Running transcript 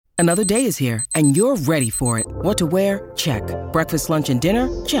Another day is here, and you're ready for it. What to wear? Check. Breakfast, lunch, and dinner?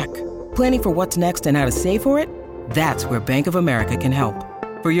 Check. Planning for what's next and how to save for it? That's where Bank of America can help.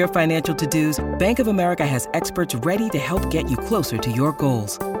 For your financial to-dos, Bank of America has experts ready to help get you closer to your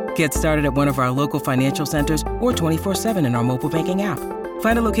goals. Get started at one of our local financial centers or 24/7 in our mobile banking app.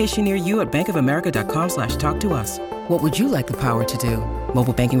 Find a location near you at bankofamerica.com/talktous. What would you like the power to do?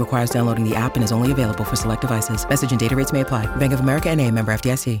 Mobile banking requires downloading the app and is only available for select devices. Message and data rates may apply. Bank of America N.A., member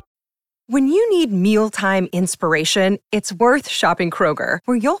FDIC. When you need mealtime inspiration, it's worth shopping Kroger,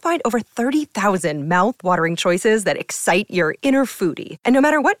 where you'll find over 30,000 mouth-watering choices that excite your inner foodie. And no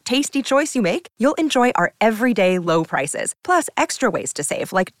matter what tasty choice you make, you'll enjoy our everyday low prices, plus extra ways to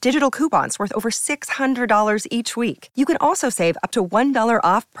save, like digital coupons worth over $600 each week. You can also save up to $1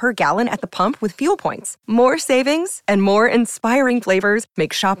 off per gallon at the pump with fuel points. More savings and more inspiring flavors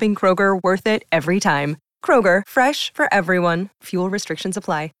make shopping Kroger worth it every time. Kroger, fresh for everyone. Fuel restrictions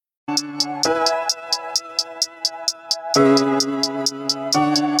apply.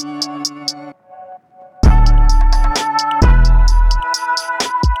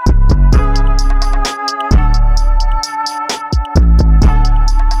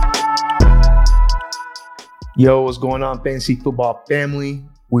 Yo, what's going on, Fantasy Football family?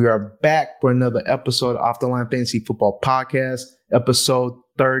 We are back for another episode of Off the Line Fantasy Football Podcast, episode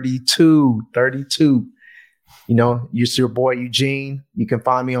 32. You know, it's your boy Eugene. You can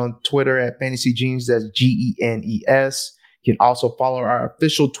find me on Twitter at FantasyGenes. That's GENES. You can also follow our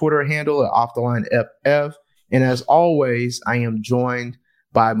official Twitter handle at Off the Line FF. And as always, I am joined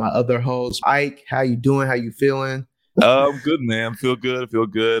by my other host, Ike. How you doing? How you feeling? Good, man. Feel good.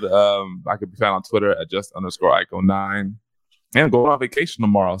 I could be found on Twitter at just_Ike09. And going on vacation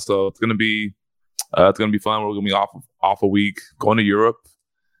tomorrow, so it's gonna be fun. We're gonna be off a week, going to Europe.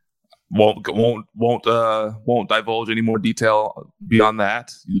 Won't divulge any more detail beyond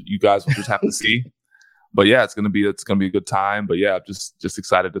that. You guys will just have to see. But yeah, it's gonna be a good time. But yeah, just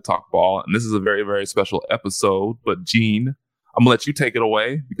excited to talk ball. And this is a very, very special episode. But Gene, I'm gonna let you take it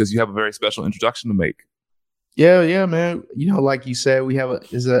away because you have a very special introduction to make. Yeah, man. You know, like you said, we have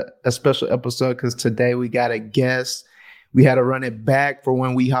a special episode because today we got a guest. We had to run it back for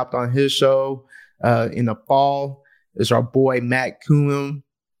when we hopped on his show in the fall. It's our boy Matt Coon.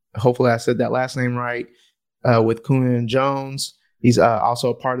 Hopefully I said that last name right, with Coon and Jones. He's also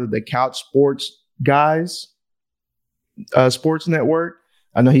a part of the Couch Sports Guys Sports Network.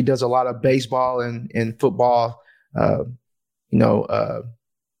 I know he does a lot of baseball and football,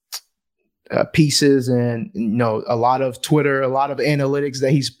 pieces and, you know, a lot of Twitter, a lot of analytics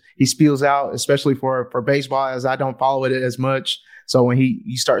that he spills out, especially for baseball, as I don't follow it as much. So when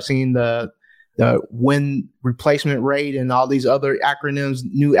you start seeing the win replacement rate and all these other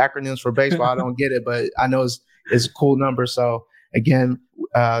new acronyms for baseball, I don't get it, but I know it's a cool number. So again,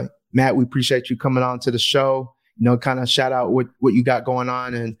 Matt, we appreciate you coming on to the show. You know, kind of shout out what you got going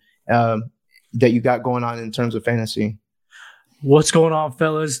on and that you got going on in terms of fantasy. What's going on,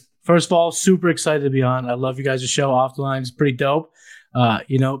 fellas? First of all, super excited to be on. I love you guys' show. Off the Line is pretty dope.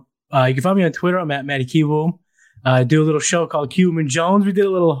 You can find me on Twitter. I'm at Matty Kiwoom. I do a little show called Cuban and Jones. We did a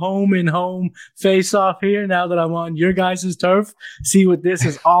little home face off here. Now that I'm on your guys' turf, see what this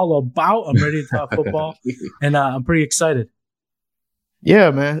is all about. I'm ready to talk football, and I'm pretty excited. Yeah,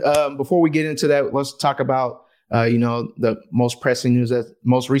 man. Before we get into that, let's talk about the most pressing news.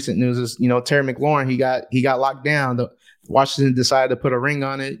 Most recent news is Terry McLaurin. He got locked down. Washington decided to put a ring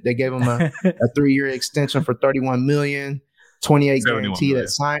on it. They gave him a 3-year extension for $31 million, 28 guaranteed at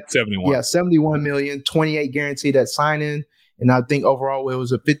sign. 71. Yeah, $71 million, 28 guaranteed at signing, and I think overall it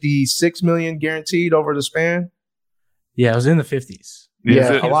was a $56 million guaranteed over the span. Yeah, it was in the 50s.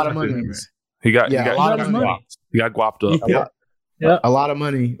 Yeah, a lot of money. He got a lot of money. He got guapped up. Yeah. A lot of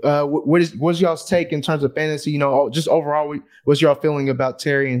money. What's y'all's take in terms of fantasy? Just overall, what's y'all feeling about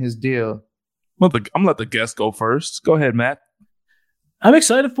Terry and his deal? I'm gonna let the guest go first. Go ahead, Matt. I'm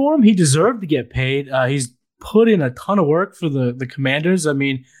excited for him. He deserved to get paid. He's put in a ton of work for the Commanders. I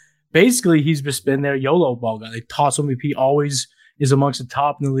mean, basically, he's just been their YOLO ball guy. They toss MVP, always is amongst the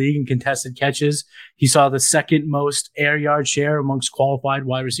top in the league in contested catches. He saw the second most air yard share amongst qualified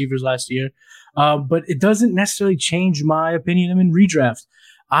wide receivers last year. But it doesn't necessarily change my opinion of him in redraft.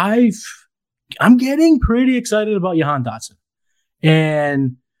 I'm getting pretty excited about Jahan Dotson.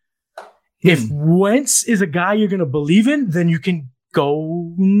 And if Wentz is a guy you're going to believe in, then you can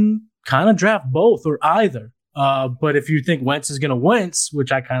go kind of draft both or either. But if you think Wentz is going to Wentz,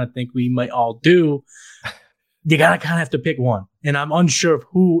 which I kind of think we might all do, you got to kind of have to pick one. And I'm unsure of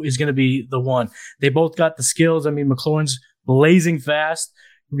who is going to be the one. They both got the skills. I mean, McLaurin's blazing fast.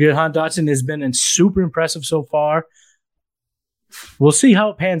 Jahan Dotson has been super impressive so far. we'll see how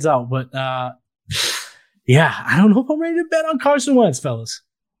it pans out. But yeah, I don't know if I'm ready to bet on Carson Wentz, fellas.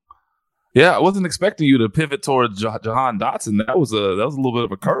 Yeah, I wasn't expecting you to pivot towards Jahan Dotson. That was a little bit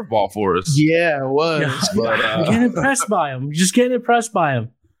of a curveball for us. Yeah, it was. Yeah, But, I'm getting impressed by him. Just getting impressed by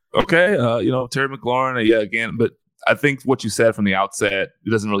him. Okay, Terry McLaurin. Yeah, again, but I think what you said from the outset, it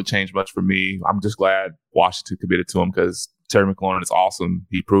doesn't really change much for me. I'm just glad Washington committed to him because Terry McLaurin is awesome.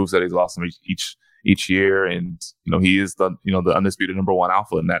 He proves that he's awesome each year, and he is the undisputed number one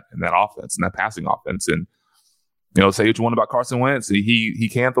alpha in that offense, in that passing offense. And say what you want about Carson Wentz, he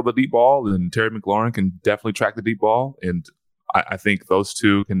can throw the deep ball, and Terry McLaurin can definitely track the deep ball, and I think those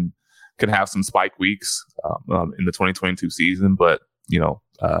two can have some spike weeks in the 2022 season. But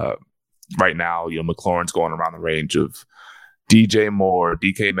right now, McLaurin's going around the range of DJ Moore,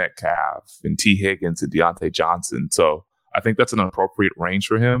 DK Metcalf, and T. Higgins and Deontay Johnson. So I think that's an appropriate range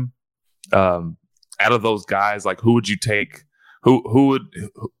for him. Out of those guys, like who would you take? Who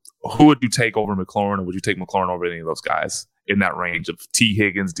would you take over McLaurin, or would you take McLaurin over any of those guys in that range of T.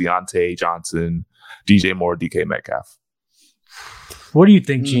 Higgins, Deontay Johnson, DJ Moore, DK Metcalf? What do you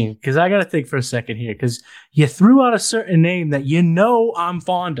think, Gene? Because I got to think for a second here, because you threw out a certain name that I'm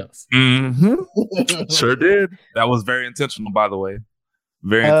fond of. Mm-hmm. Sure did. That was very intentional, by the way.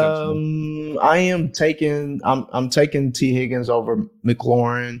 Very intentional. I'm taking T. Higgins over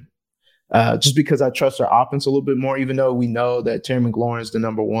McLaurin. Just because I trust their offense a little bit more, even though we know that Terry McLaurin is the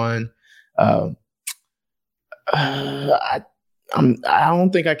number one. I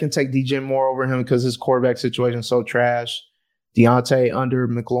don't think I can take DJ Moore over him because his quarterback situation is so trash. Deontay under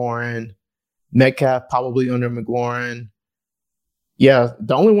McLaurin, Metcalf probably under McLaurin. Yeah,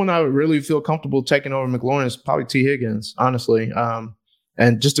 the only one I would really feel comfortable taking over McLaurin is probably T. Higgins, honestly.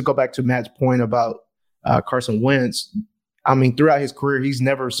 And just to go back to Matt's point about Carson Wentz, I mean, throughout his career, he's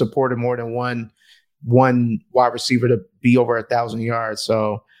never supported more than one wide receiver to be over 1,000 yards.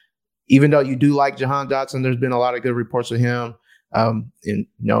 So even though you do like Jahan Dotson, there's been a lot of good reports of him in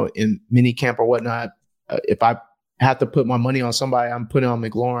mini camp or whatnot. If I have to put my money on somebody, I'm putting on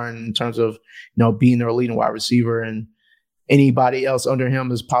McLaurin in terms of being their leading wide receiver, and anybody else under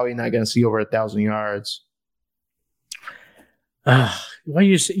him is probably not going to see over 1,000 yards. Well,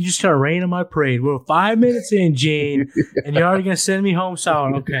 you just kind of rain on my parade. We're 5 minutes in, Gene, and you're already going to send me home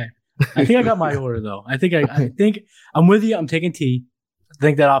sour. Okay. I think I got my order, though. I think I'm with you. I'm taking T. I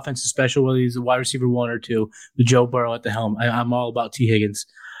think that offense is special, whether he's a wide receiver 1 or 2, with Joe Burrow at the helm. I'm all about T. Higgins.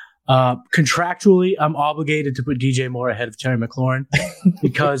 Contractually, I'm obligated to put DJ Moore ahead of Terry McLaurin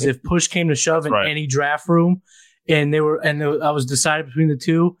because if push came to shove in any draft room and I was decided between the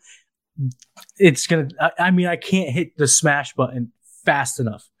two, it's going to, I can't hit the smash button fast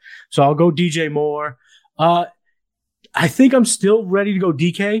enough. So I'll go DJ Moore. I think I'm still ready to go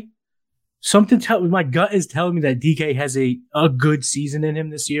DK. My gut is telling me that DK has a good season in him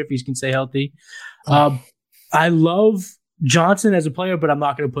this year if he can stay healthy. I love Johnson as a player, but I'm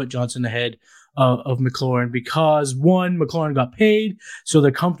not going to put Johnson ahead of McLaurin because, one, McLaurin got paid, so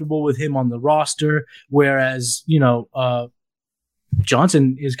they're comfortable with him on the roster, whereas,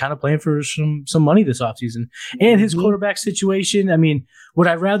 Johnson is kind of playing for some money this offseason. And his quarterback situation, would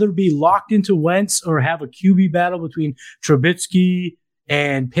I rather be locked into Wentz or have a QB battle between Trubisky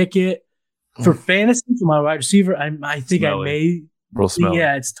and Pickett? For fantasy, for my wide receiver, I think smelly. I may. Real smelly.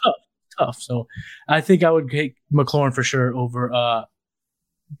 Yeah, it's tough. So I think I would take McLaurin for sure over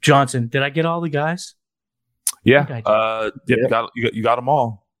Johnson. Did I get all the guys? Yeah. You got them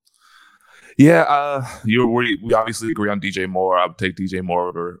all. Yeah. We obviously agree on DJ Moore. I would take DJ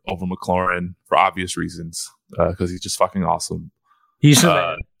Moore over McLaurin for obvious reasons because he's just fucking awesome. He's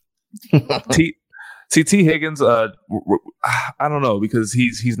so bad. T. Higgins, I don't know, because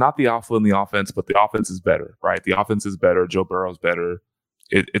he's not the alpha in the offense, but the offense is better, right? The offense is better. Joe Burrow's better.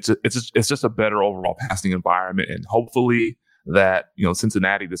 It's just a better overall passing environment, and hopefully that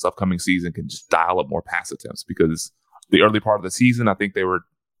Cincinnati this upcoming season can just dial up more pass attempts, because the early part of the season I think they were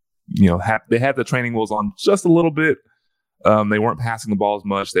they had the training wheels on just a little bit. They weren't passing the ball as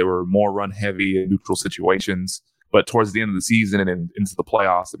much. They were more run heavy in neutral situations. But towards the end of the season and into the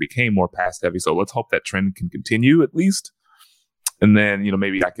playoffs, it became more pass heavy. So let's hope that trend can continue at least. And then,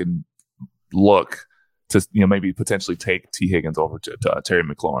 maybe I can look to, maybe potentially take T. Higgins over to Terry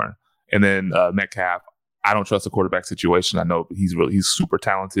McLaurin. And then Metcalf, I don't trust the quarterback situation. I know he's super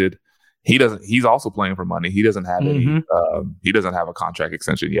talented. He's also playing for money. He doesn't have he doesn't have a contract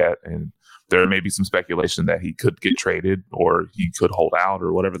extension yet. And there may be some speculation that he could get traded or he could hold out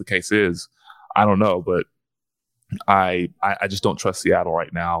or whatever the case is. I don't know, but I just don't trust Seattle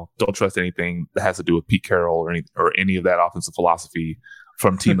right now. Don't trust anything that has to do with Pete Carroll or any of that offensive philosophy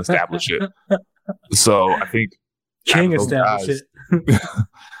from team establishment. So I think King established it.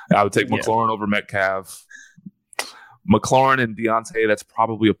 I would take McLaurin over Metcalf. McLaurin and Deontay, that's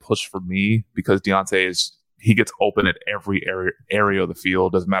probably a push for me because Deontay he gets open at every area of the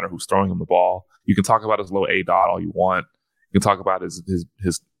field. Doesn't matter who's throwing him the ball. You can talk about his low A dot all you want. You can talk about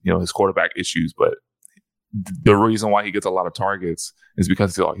his quarterback issues, but the reason why he gets a lot of targets is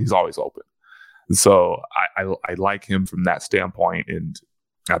because he's always open. So I like him from that standpoint, and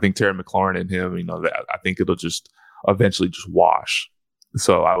I think Terry McLaurin and him, I think it'll just eventually just wash.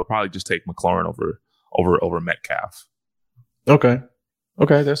 So I would probably just take McLaurin over Metcalf. Okay,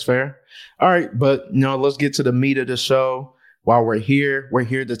 that's fair. All right, but let's get to the meat of the show. While we're here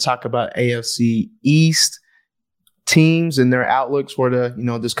to talk about AFC East teams and their outlooks for the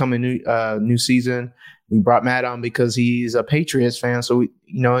this coming new season. We brought Matt on because he's a Patriots fan, so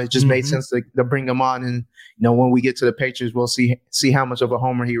it just made sense to bring him on. And when we get to the Patriots, we'll see how much of a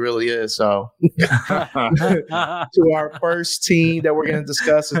homer he really is. So, to our first team that we're going to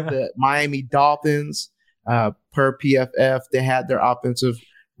discuss is the Miami Dolphins. Per PFF, they had their offensive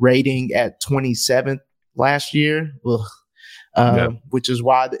rating at 27th last year,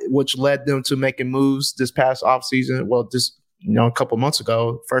 which led them to making moves this past offseason. Well, just a couple months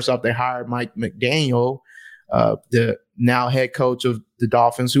ago. First off, they hired Mike McDaniel, the now head coach of the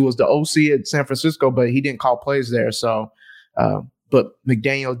Dolphins, who was the OC at San Francisco, but he didn't call plays there. So, but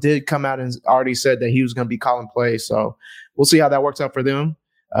McDaniel did come out and already said that he was going to be calling plays. So we'll see how that works out for them.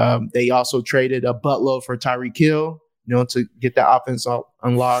 They also traded a buttload for Tyreek Hill, to get that offense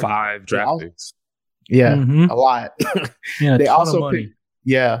unlocked. 5 draft picks. Yeah, a lot. They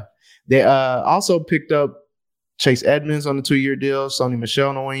also picked up Chase Edmonds on a 2-year deal, Sony Michel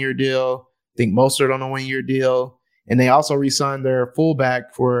on a 1-year deal, I think Mostert on a 1-year deal, and they also re-signed their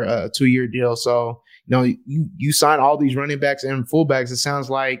fullback for a 2-year deal. So, you sign all these running backs and fullbacks. It sounds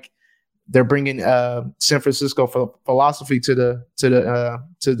like they're bringing San Francisco philosophy to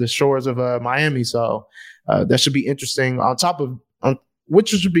the shores of Miami. So that should be interesting. Which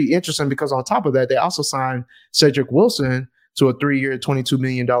should be interesting because on top of that, they also signed Cedric Wilson to a 3-year, $22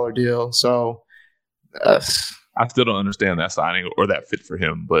 million deal. So. I still don't understand that signing or that fit for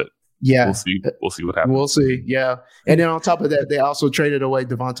him, but we'll see. We'll see what happens. We'll see. Yeah. And then on top of that, they also traded away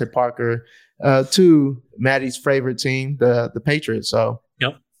Devontae Parker to Maddie's favorite team, the Patriots. So,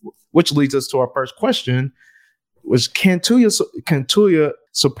 which leads us to our first question: was can Tua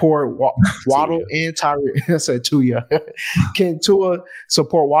support Waddle and Tyreek? I said Tua. Can Tua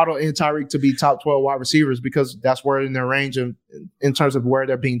support Waddle and Tyreek to be top 12 wide receivers because that's where in their range in terms of where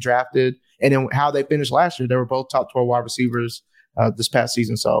they're being drafted. And then how they finished last year, they were both top 12 wide receivers this past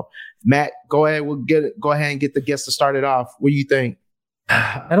season. So, Matt, go ahead. Go ahead and get the guests to start it off. What do you think?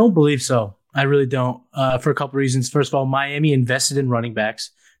 I don't believe so. I really don't. For a couple reasons. First of all, Miami invested in running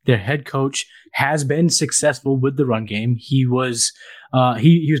backs. Their head coach has been successful with the run game. He was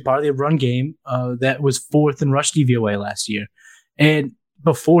he was part of the run game that was 4th in rush DVOA last year. And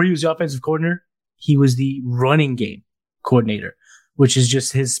before he was the offensive coordinator, he was the running game coordinator, which is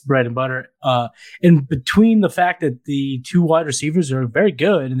just his bread and butter. And between the fact that the 2 wide receivers are very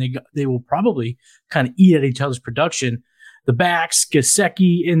good and they will probably kind of eat at each other's production, the backs,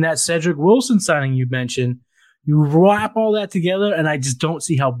 Gesicki, and that Cedric Wilson signing you mentioned, you wrap all that together, and I just don't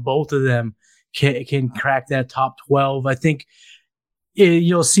see how both of them can crack that top 12. I think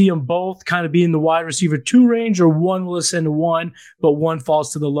you'll see them both kind of be in the wide receiver 2 range, or one will ascend to 1, but one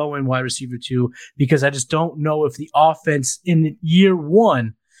falls to the low end wide receiver 2, because I just don't know if the offense in year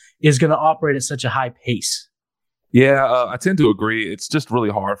 1 is going to operate at such a high pace. Yeah, I tend to agree. It's just really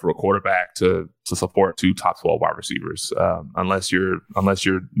hard for a quarterback to support 2 top 12 wide receivers, unless you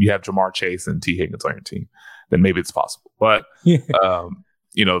have Jamar Chase and T. Higgins on your team. Then maybe it's possible. But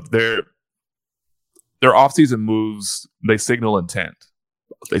their offseason moves, they signal intent.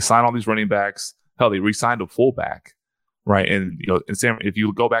 They sign all these running backs. Hell, they re-signed a fullback, right? And if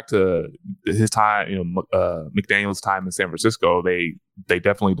you go back to his time, McDaniel's time in San Francisco, they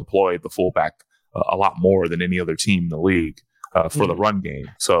definitely deployed the fullback a lot more than any other team in the league for the run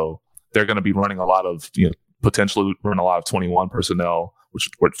game. So they're going to be running a lot of potentially run a lot of 21 personnel, which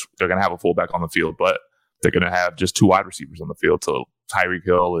they're going to have a fullback on the field, but they're going to have just 2 wide receivers on the field. So Tyreek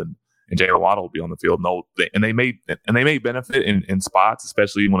Hill and Jalen Waddle will be on the field. And they may benefit in spots,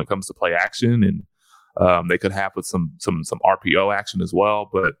 especially when it comes to play action, and they could have with some RPO action as well.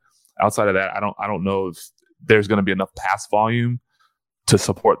 But outside of that, I don't know if there's going to be enough pass volume to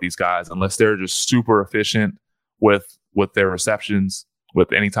support these guys unless they're just super efficient with their receptions.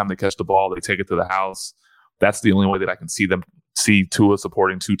 With anytime they catch the ball, they take it to the house. That's the only way that I can see Tua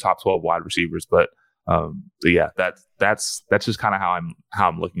supporting 2 top 12 wide receivers. But Yeah, that's just kind of how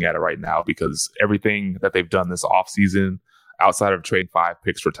I'm looking at it right now, because everything that they've done this offseason, outside of trade 5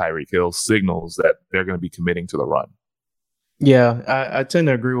 picks for Tyreek Hill, signals that they're going to be committing to the run. Yeah, I tend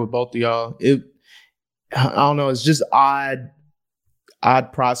to agree with both of y'all. I don't know, it's just odd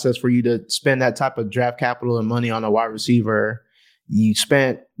process for you to spend that type of draft capital and money on a wide receiver. You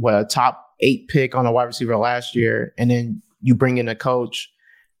spent a top 8 pick on a wide receiver last year, and then you bring in a coach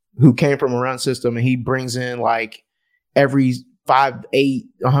who came from a run system, and he brings in like every 5'8",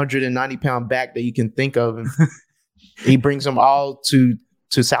 190-pound back that you can think of, and he brings them all to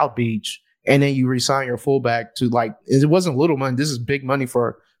South Beach, and then you resign your fullback to, like, it wasn't little money. This is big money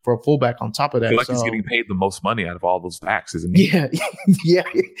for a fullback on top of that. I feel like he's getting paid the most money out of all those backs, isn't he? Yeah.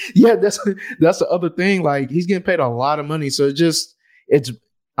 That's the other thing. Like, he's getting paid a lot of money, so it's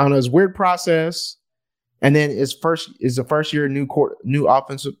I don't know, it's a weird process. And then it's the first year, new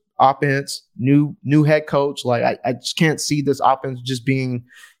offense, new head coach. Like, I just can't see this offense just being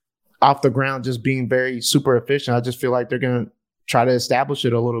off the ground, just being very super efficient. I just feel like they're going to try to establish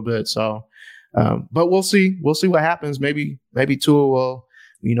it a little bit. So, but we'll see. We'll see what happens. Maybe Tua will,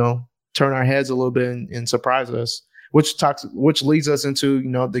 turn our heads a little bit and surprise us, which leads us into,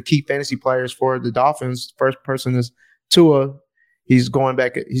 the key fantasy players for the Dolphins. First person is Tua. He's going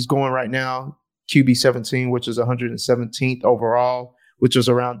right now, QB 17, which is 117th overall, which was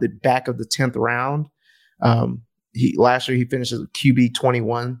around the back of the 10th round. Last year he finished as QB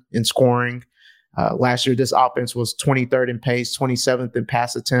 21 in scoring. Last year this offense was 23rd in pace, 27th in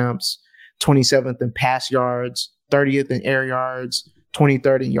pass attempts, 27th in pass yards, 30th in air yards,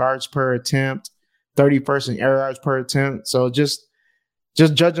 23rd in yards per attempt, 31st in air yards per attempt. So just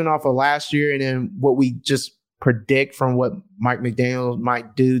judging off of last year and then what we just predict from what Mike McDaniel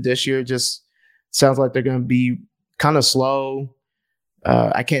might do this year, just sounds like they're going to be kind of slow.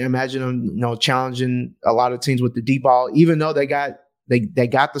 I can't imagine them, challenging a lot of teams with the deep ball, even though they got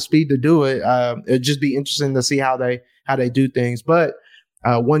the speed to do it. It'd just be interesting to see how they do things. But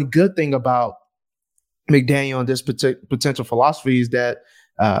one good thing about McDaniel and this potential philosophy is that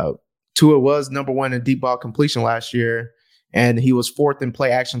Tua was number 1 in deep ball completion last year, and he was 4th in play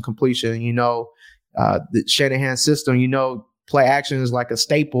action completion. The Shanahan system, play action is like a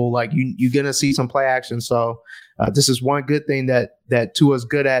staple. Like you're going to see some play action. So this is one good thing that Tua's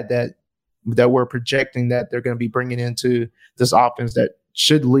good at, that we're projecting that they're going to be bringing into this offense that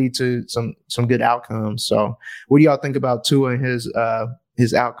should lead to some good outcomes. So what do y'all think about Tua and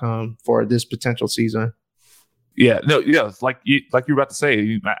his outcome for this potential season? It's like you were about to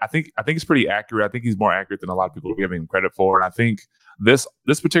say. I think it's pretty accurate. I think he's more accurate than a lot of people are giving him credit for. And I think this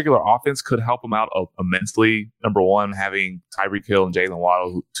particular offense could help him out immensely. Number one, having Tyreek Hill and Jalen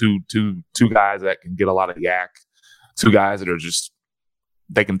Waddle, two guys that can get a lot of yak, two guys that are just,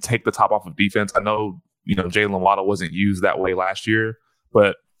 they can take the top off of defense. I know Jalen Waddle wasn't used that way last year,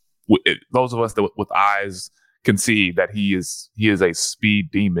 but those of us that with eyes can see that he is a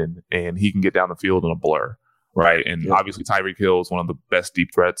speed demon and he can get down the field in a blur. Right. And obviously Tyreek Hill is one of the best deep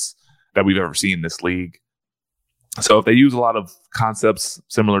threats that we've ever seen in this league. So if they use a lot of concepts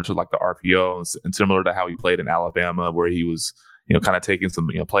similar to like the RPO and similar to how he played in Alabama, where he was, kind of taking some,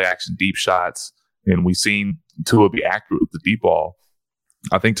 play action deep shots, and we've seen Tua be accurate with the deep ball,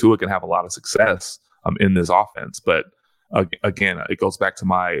 I think Tua can have a lot of success in this offense. But again, it goes back to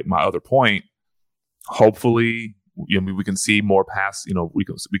my other point. Hopefully, we can see more pass, we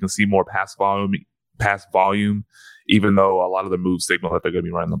can see more pass volume, even though a lot of the moves signal that they're going to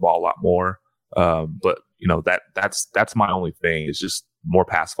be running the ball a lot more. But that's my only thing. It's just more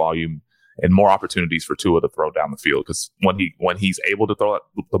pass volume and more opportunities for Tua to throw down the field. Because when he's able to throw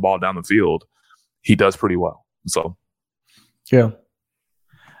the ball down the field, he does pretty well. So, yeah,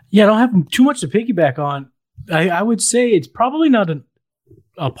 I don't have too much to piggyback on. I would say it's probably not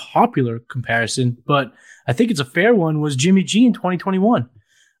a popular comparison, but I think it's a fair one. Was Jimmy G in 2021?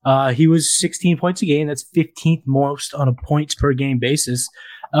 He was 16 points a game. That's 15th most on a points per game basis.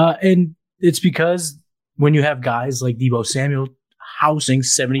 And it's because when you have guys like Deebo Samuel housing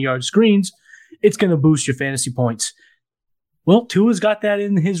 70-yard screens, it's going to boost your fantasy points. Well, Tua's got that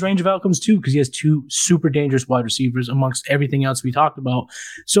in his range of outcomes too, because he has two super dangerous wide receivers amongst everything else we talked about.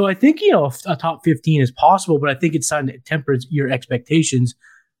 So I think, a top 15 is possible, but I think it's time to temper your expectations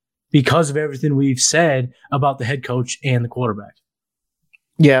because of everything we've said about the head coach and the quarterback.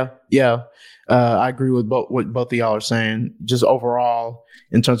 Yeah. I agree with what both of y'all are saying. Just overall,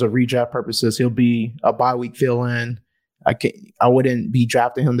 in terms of redraft purposes, he'll be a bye week fill-in. I wouldn't be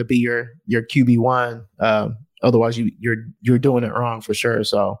drafting him to be your QB1. Otherwise, you're doing it wrong for sure.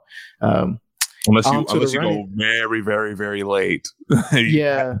 So, Unless you go very, very, very late.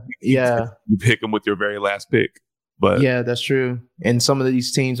 You pick them with your very last pick. But yeah, that's true. And some of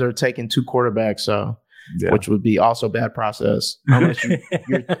these teams are taking 2 quarterbacks, so which would be also bad process. Unless you're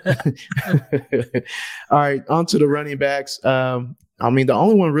all right, on to the running backs. I mean, the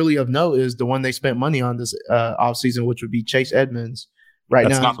only one really of note is the one they spent money on this offseason, which would be Chase Edmonds. That's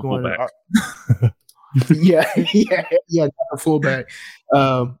now, he's going. Not the fullback.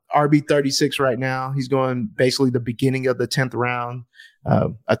 RB 36 right now. He's going basically the beginning of the 10th round.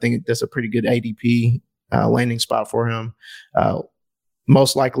 I think that's a pretty good ADP landing spot for him.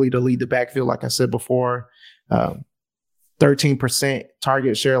 Most likely to lead the backfield, like I said before. 13%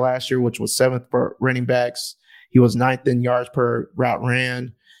 target share last year, which was 7th for running backs. He was 9th in yards per route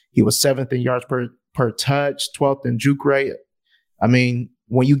ran. He was 7th in yards per touch, 12th in juke rate. I mean,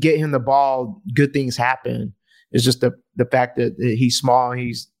 when you get him the ball, good things happen. It's just the fact that he's small.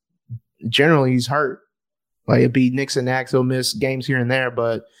 He's hurt. Like, it'd be Nixon Axe, he'll miss games here and there,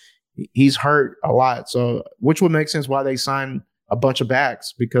 but he's hurt a lot. So, which would make sense why they signed a bunch of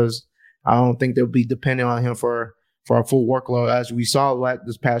backs, because I don't think they'll be dependent on him for a full workload, as we saw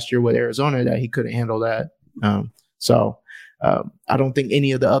this past year with Arizona, that he couldn't handle that. I don't think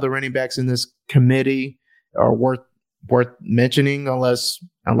any of the other running backs in this committee are worth mentioning unless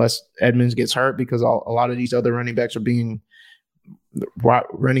Edmonds gets hurt, because a lot of these other running backs are being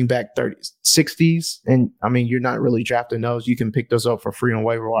running back 60s, and I mean, you're not really drafting those. You can pick those up for free on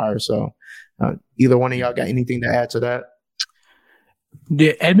waiver wire. So either one of y'all got anything to add to that?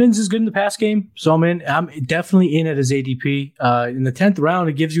 Yeah, Edmonds is good in the pass game, so I'm definitely in at his ADP. In the 10th round,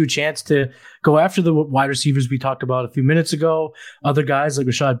 it gives you a chance to go after the wide receivers we talked about a few minutes ago. Other guys like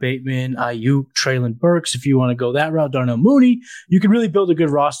Rashad Bateman, Ayuk, Traylon Burks. If you want to go that route, Darnell Mooney, you can really build a good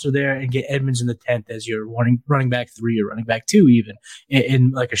roster there and get Edmonds in the 10th as your running back 3 or running back 2, even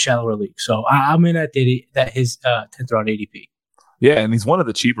in like a shallower league. So I'm in at his 10th round ADP. Yeah, and he's one of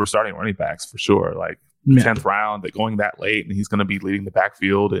the cheaper starting running backs for sure. Like, 10th round, going that late, and he's going to be leading the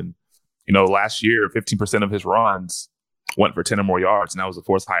backfield. And, last year, 15% of his runs went for 10 or more yards, and that was the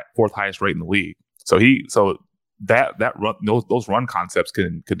fourth highest rate in the league. So that run, those run concepts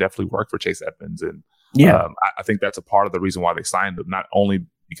could definitely work for Chase Edmonds. And I think that's a part of the reason why they signed him, not only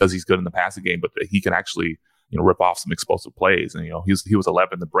because he's good in the passing game, but that he can actually, rip off some explosive plays. And, he was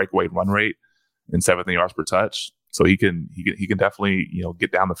 11th in the breakaway run rate and 7th in yards per touch. So he can definitely,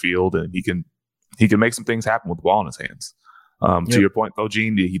 get down the field, and he can make some things happen with the ball in his hands. To your point, though,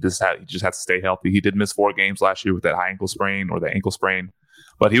 Gene, he just has to stay healthy. He did miss 4 games last year with that high ankle sprain or the ankle sprain,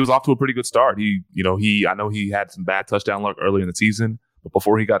 but he was off to a pretty good start. I know he had some bad touchdown luck early in the season, but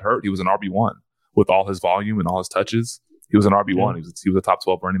before he got hurt, he was an RB1 with all his volume and all his touches. He was an RB1. He was a top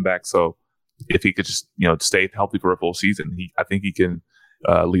 12 running back. So if he could just stay healthy for a full season, I think he can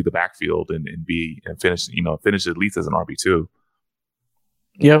lead the backfield and finish at least as an RB2.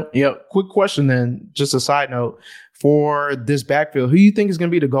 Yep. Quick question then, just a side note for this backfield. Who do you think is going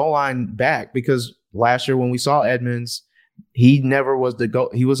to be the goal line back? Because last year when we saw Edmonds, he never was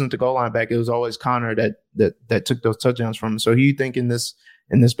he wasn't the goal line back. It was always Connor that took those touchdowns from him. So who do you think in this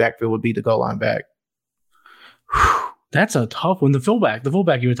backfield would be the goal line back? That's a tough one. The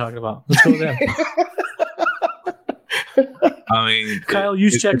fullback you were talking about. Let's go there. I mean, Kyle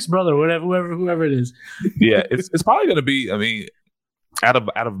Juszczyk's brother, whoever it is. Yeah, it's probably going to be. I mean, out of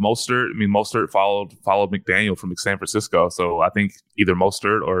Mostert, Mostert followed McDaniel from San Francisco, so I think either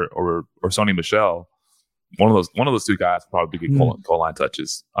Mostert or Sony Michel, one of those 2 guys will probably get goal line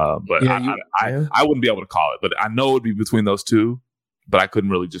touches. But I wouldn't be able to call it, but I know it would be between those 2. But I couldn't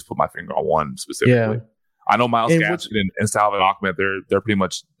really just put my finger on one specifically. Yeah. I know Myles Gaskin and Salvon Ahmed, they're pretty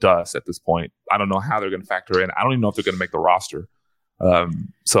much dust at this point. I don't know how they're going to factor in. I don't even know if they're going to make the roster.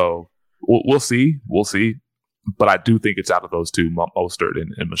 So we'll see. We'll see. But I do think it's out of those 2, Mostert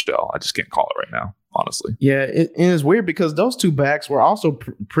and Michel. I just can't call it right now, honestly. Yeah, and it's weird because those 2 backs were also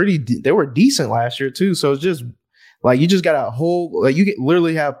they were decent last year too. So it's just like you just got a whole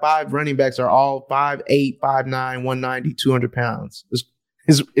literally have 5 running backs are all 5'8", 5'9", 190, 200 pounds.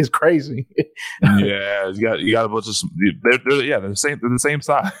 It's crazy. Yeah, you got a bunch of they're the same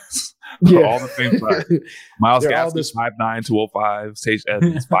size. They're all the same size. Myles Gaskin 5'9", 205. Chase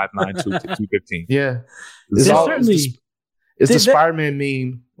Edmonds 5'9", 215. Yeah, it's the Spider-Man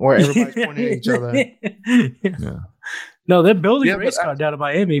meme where everybody's pointing at each other. Yeah. No, they're building a race car down in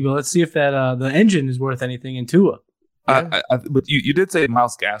Miami, but let's see if that the engine is worth anything in Tua. But you did say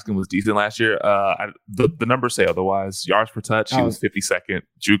Myles Gaskin was decent last year. The numbers say otherwise. Yards per touch, he was 52nd.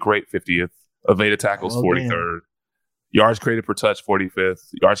 Juke rate, 50th. Evaded tackles, 43rd. Yards created per touch, 45th.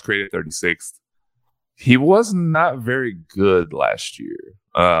 Yards created, 36th. He was not very good last year.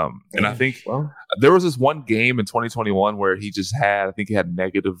 And I think there was this one game in 2021 where he just had, I think he had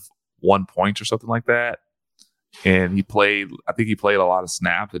 -1 point or something like that. And he played a lot of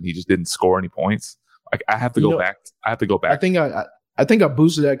snaps and he just didn't score any points. Like I have to go back. I think I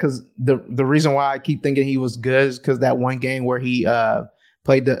boosted that because the reason why I keep thinking he was good is because that one game where he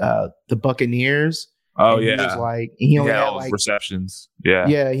played the Buccaneers. Oh yeah, he was like he only had all like receptions. Yeah,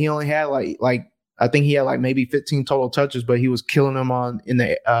 yeah, he only had like I think he had like maybe 15 total touches, but he was killing them in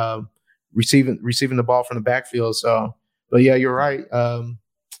the receiving the ball from the backfield. So, but yeah, you're right.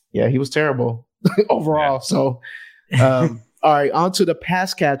 Yeah, he was terrible overall. Yeah. So, all right, on to the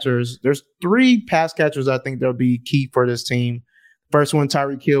pass catchers. There's 3 pass catchers I think that'll be key for this team. First one,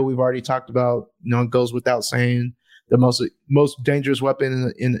 Tyreek Hill, we've already talked about. It goes without saying, the most dangerous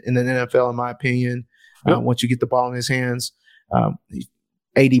weapon in the NFL, in my opinion. Yep. Once you get the ball in his hands,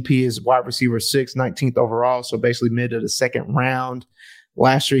 ADP is wide receiver 6, 19th overall, so basically mid of the second round.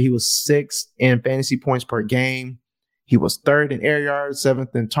 Last year, he was 6th in fantasy points per game. He was 3rd in air yards,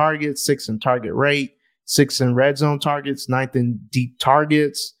 7th in targets, 6th in target rate, 6th in red zone targets, 9th in deep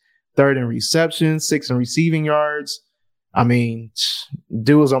targets, 3rd in receptions, 6th in receiving yards. I mean,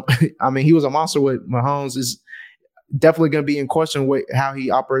 he was a monster with Mahomes. Is definitely going to be in question how he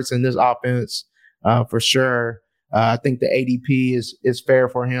operates in this offense for sure. I think the ADP is fair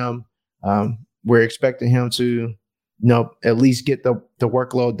for him. We're expecting him to, at least get the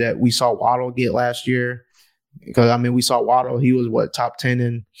workload that we saw Waddle get last year. Because we saw Waddle, he was top 10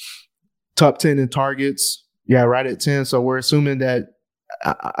 in targets. Yeah, right at 10. So we're assuming that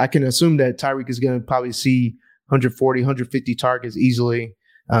I can assume that Tyreek is going to probably see 140, 150 targets easily,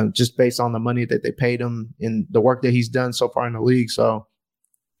 just based on the money that they paid him and the work that he's done so far in the league. So,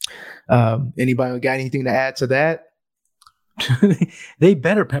 anybody got anything to add to that? They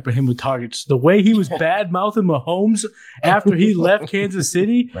better pepper him with targets. The way he was bad-mouthing Mahomes after he left Kansas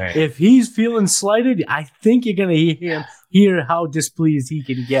City, man. If he's feeling slighted, I think you're going to hear how displeased he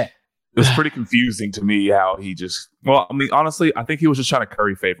can get. It was pretty confusing to me how he just – honestly, I think he was just trying to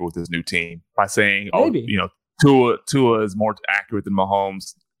curry favor with his new team by saying, Tua is more accurate than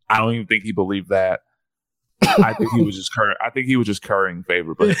Mahomes. I don't even think he believed that. I think he was just currying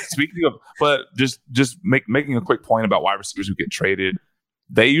favor. But speaking of, making a quick point about wide receivers who get traded,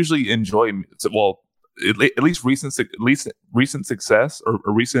 they usually enjoy. At least recent success or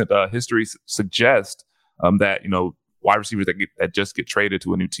recent history suggest that wide receivers that just get traded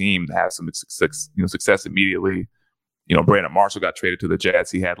to a new team have some success immediately. Brandon Marshall got traded to the Jets.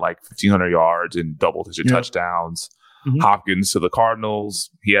 He had like 1,500 yards and double-digit touchdowns. Mm-hmm. Hopkins to the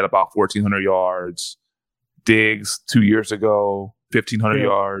Cardinals. He had about 1,400 yards. Diggs 2 years ago, 1,500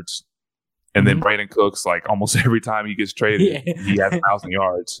 yards. And then Brandon Cooks, like almost every time he gets traded, he has 1,000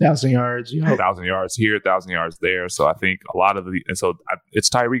 yards. 1,000 yards. 1,000 yards here, 1,000 yards there. So I think a lot of it's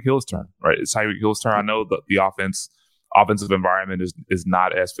Tyreek Hill's turn, right? It's Tyreek Hill's turn. I know that the offensive environment is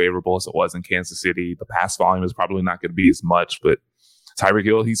not as favorable as it was in Kansas City. The pass volume is probably not going to be as much, but Tyreek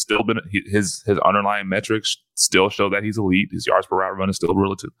Hill, he's still been his underlying metrics still show that he's elite. His yards per route run is still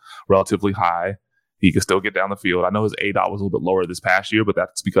relatively high. He can still get down the field. I know his ADOT was a little bit lower this past year, but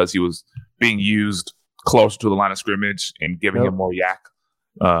that's because he was being used closer to the line of scrimmage and giving him more yak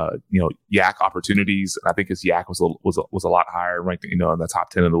opportunities. And I think his yak was a lot higher, ranked in the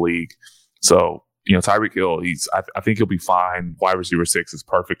top 10 of the league. So Tyreek Hill, I think he'll be fine. Wide receiver 6 is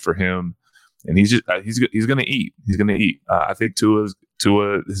perfect for him, and he's going to eat. He's going to eat. I think Tua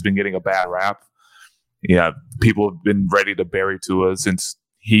has been getting a bad rap. Yeah, people have been ready to bury Tua since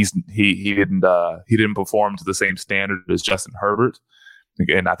he didn't perform to the same standard as Justin Herbert,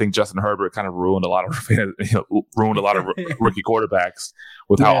 and I think Justin Herbert kind of ruined a lot of rookie quarterbacks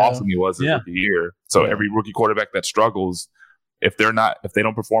with how awesome he was his rookie year. So every rookie quarterback that struggles, if they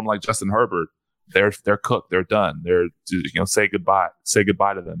don't perform like Justin Herbert, they're cooked. They're done. They're say goodbye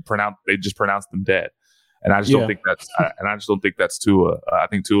to them. They just pronounce them dead. And I just don't think that's Tua. I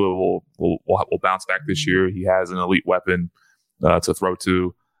think Tua will bounce back this year. He has an elite weapon to throw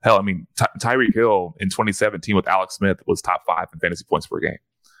to. Hell, Tyreek Hill in 2017 with Alex Smith was top 5 in fantasy points per game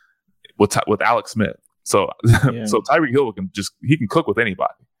with Alex Smith. So so Tyreek Hill can cook with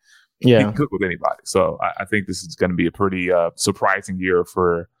anybody. Yeah, he can cook with anybody. So I think this is going to be a pretty surprising year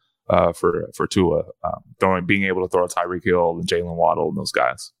for Tua, being able to throw Tyreek Hill and Jalen Waddle and those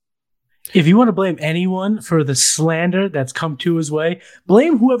guys. If you want to blame anyone for the slander that's come Tua's way,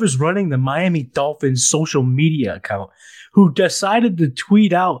 blame whoever's running the Miami Dolphins social media account, who decided to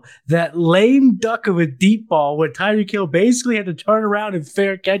tweet out that lame duck of a deep ball where Tyreek Hill basically had to turn around and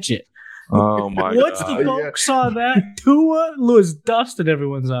fair catch it. Oh my Once God. the folks saw that, Tua was dust in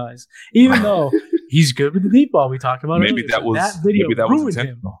everyone's eyes. Even though he's good with the deep ball. We talked about maybe earlier. that was that video maybe that ruined was him.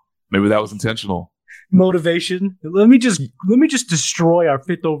 intentional. Maybe that was intentional. Motivation. Let me just destroy our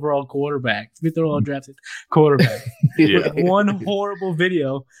fifth overall drafted quarterback. Yeah. With one horrible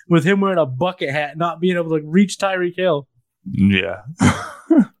video with him wearing a bucket hat, not being able to reach Tyreek Hill. Yeah.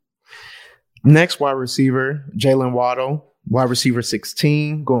 Next wide receiver, Jalen Waddle, wide receiver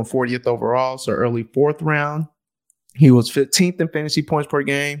 16, going 40th overall, so early fourth round. He was 15th in fantasy points per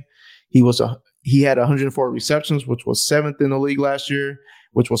game. He had 104 receptions, which was 7th in the league last year,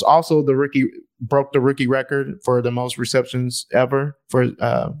 which was also broke the rookie record for the most receptions ever for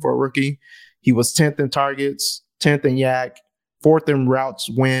a rookie. He was 10th in targets, 10th in YAC, 4th in routes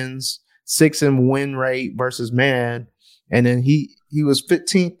wins, 6th in win rate versus man, and then he was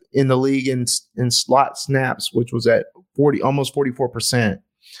 15th in the league in slot snaps, which was at almost 44%.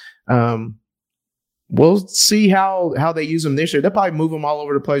 We'll see how they use him this year. They'll probably move him all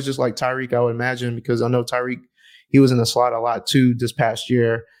over the place, just like Tyreek, I would imagine, because I know Tyreek, he was in the slot a lot too this past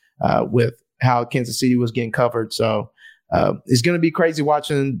year with how Kansas City was getting covered. So it's going to be crazy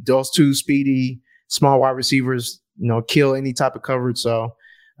watching those two speedy, small wide receivers, kill any type of coverage. So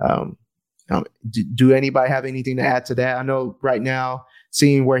do anybody have anything to add to that? I know right now,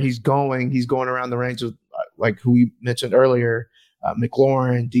 seeing where he's going around the range of like who we mentioned earlier,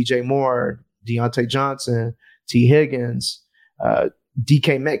 McLaurin, DJ Moore, Deontay Johnson, T. Higgins,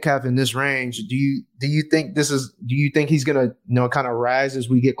 DK Metcalf in this range. Do you think he's gonna kind of rise as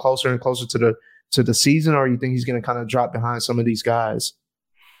we get closer and closer to the season, or you think he's gonna kind of drop behind some of these guys?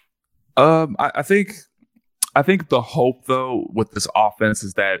 I think the hope though with this offense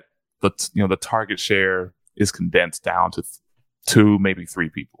is that the target share is condensed down to two, maybe three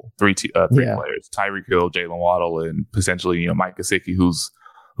people, three players: Tyreek Hill, Jalen Waddle, and potentially Mike Gesicki, who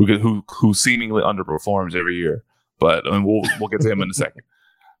seemingly underperforms every year. But we'll get to him in a second.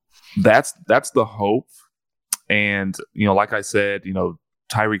 That's the hope, and like I said,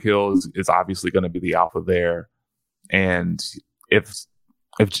 Tyreek Hill is obviously going to be the alpha there, and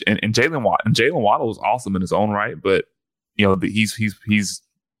Jalen Waddle is awesome in his own right, but he's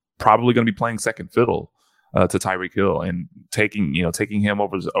probably going to be playing second fiddle to Tyreek Hill, and taking him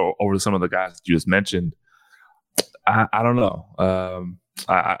over some of the guys that you just mentioned. I don't know.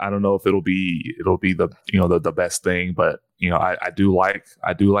 I don't know if it'll be the best thing, but I do like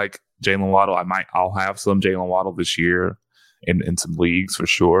Jalen Waddle. I'll have some Jalen Waddle this year in some leagues for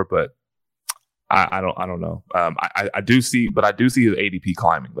sure, but I don't know. I do see his ADP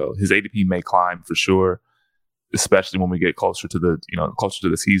climbing though. His ADP may climb for sure, especially when we get closer to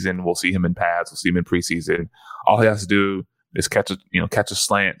the season. We'll see him in pads. We'll see him in preseason. All he has to do is catch a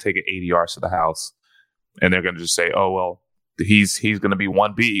slant, take it 80 yards to the house, and they're going to just say, oh well, he's going to be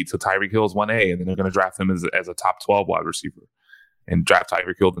 1B, so Tyreek Hill's 1A, and then they're going to draft him as a top 12 wide receiver and draft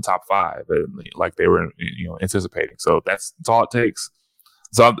Tyreek Hill in the top 5, like they were anticipating. So that's all it takes.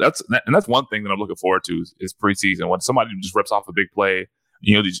 So that's one thing that I'm looking forward to is preseason, when somebody just rips off a big play.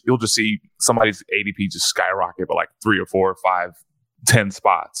 You'll just see somebody's ADP just skyrocket by like 3 or 4 or 5, 10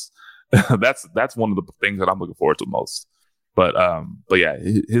 spots. That's one of the things that I'm looking forward to most. But yeah,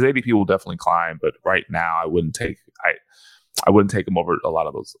 his ADP will definitely climb. But right now, I wouldn't take him over a lot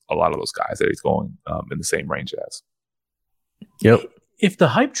of those guys that he's going in the same range as. Yep. If the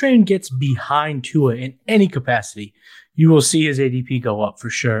hype train gets behind Tua in any capacity, you will see his ADP go up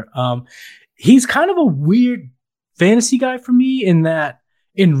for sure. He's kind of a weird fantasy guy for me in that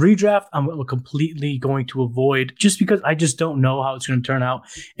in redraft, I'm completely going to avoid, just because I just don't know how it's going to turn out.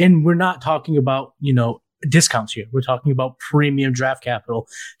 And we're not talking about, discounts here. We're talking about premium draft capital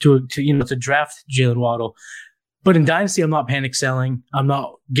to draft Jalen Waddle. But in Dynasty, I'm not panic selling. I'm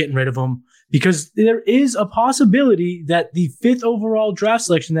not getting rid of him, because there is a possibility that the 5th overall draft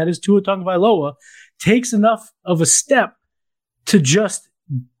selection, that is Tua Tagovailoa, takes enough of a step to just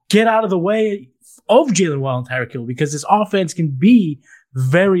get out of the way of Jalen Waddle and Tyreek Hill, because this offense can be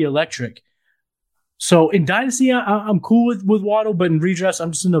very electric. So in Dynasty, I'm cool with Waddle, but in redrafts,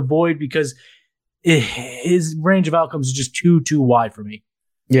 I'm just going to avoid, because his range of outcomes is just too wide for me.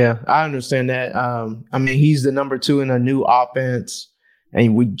 Yeah, I understand that. He's the number 2 in a new offense,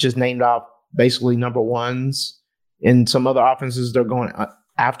 and we just named off basically number 1s. In some other offenses, they're going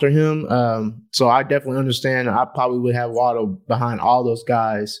after him. So I definitely understand. I probably would have Waddle behind all those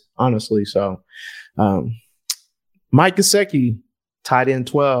guys, honestly. So Mike Gesicki, tight end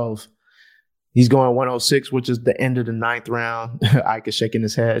 12. He's going 106, which is the end of the 9th round. Ike is shaking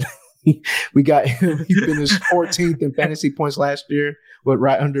his head. He finished 14th in fantasy points last year with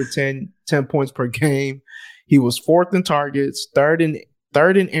right under 10 points per game. He was 4th in targets, third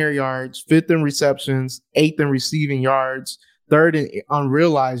in air yards, 5th in receptions, 8th in receiving yards, 3rd in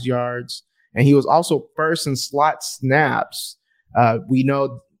unrealized yards, and he was also first in slot snaps. We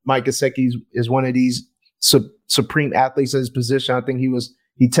know Mike Gesicki is one of these supreme athletes at his position. I think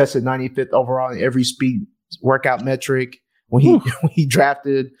he tested 95th overall in every speed workout metric when he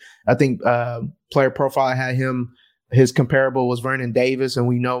drafted. I think Player Profile had him. His comparable was Vernon Davis, and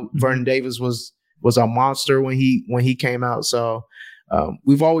we know Vernon Davis was a monster when he came out. So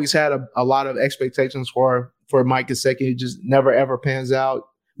we've always had a lot of expectations for Mike Gesicki. It just never ever pans out.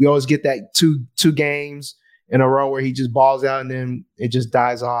 We always get that two games in a row where he just balls out and then it just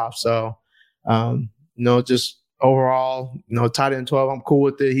dies off. So just overall, tight end 12, I'm cool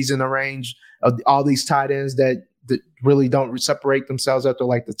with it. He's in the range of all these tight ends that really don't separate themselves after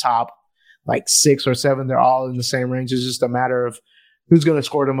like the top like 6 or 7. They're all in the same range. It's just a matter of who's going to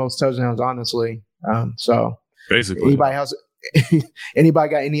score the most touchdowns, honestly. So basically, anybody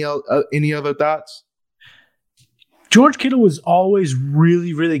got any other thoughts? George Kittle was always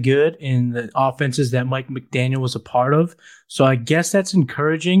really, really good in the offenses that Mike McDaniel was a part of. So I guess that's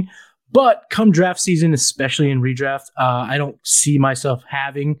encouraging. But come draft season, especially in redraft, I don't see myself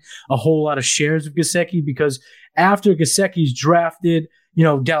having a whole lot of shares of Gesicki, because after Gesicki's drafted,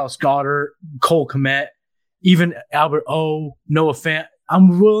 Dallas Goedert, Cole Kmet, even Albert O, Noah Fant,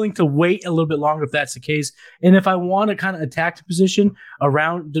 I'm willing to wait a little bit longer if that's the case. And if I want to kind of attack the position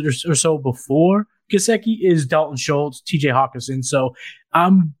around or so before Gesicki, is Dalton Schultz, TJ Hawkinson. So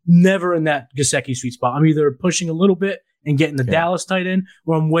I'm never in that Gesicki sweet spot. I'm either pushing a little bit and getting the Dallas tight end,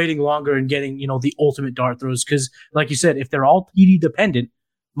 or I'm waiting longer and getting, the ultimate dart throws. Because like you said, if they're all TD dependent,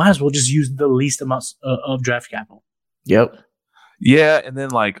 might as well just use the least amounts of draft capital. Yep. Yeah. And then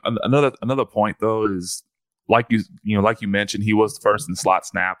like another point though is, like you mentioned, he was the first in slot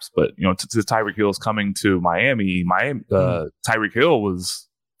snaps, but to Tyreek Hill's coming to Miami, Tyreek Hill was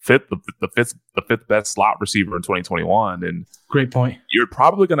the fifth best slot receiver in 2021, and great point. You're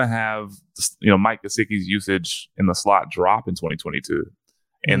probably going to have Mike Gesicki's usage in the slot drop in 2022,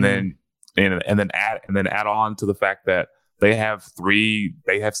 and then add on to the fact that they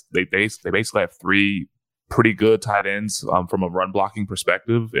basically have 3 pretty good tight ends from a run blocking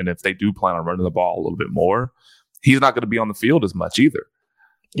perspective. And if they do plan on running the ball a little bit more, he's not going to be on the field as much either.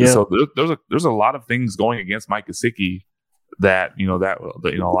 Yeah. So there's a lot of things going against Mike Gesicki that a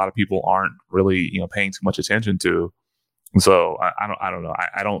lot of people aren't really paying too much attention to. And so I don't know.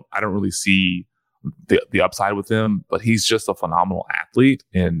 I don't really see the upside with him, but he's just a phenomenal athlete.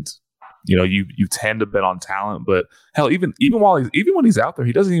 And you tend to bet on talent, but hell, even when he's out there,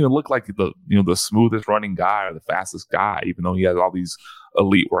 he doesn't even look like the smoothest running guy or the fastest guy, even though he has all these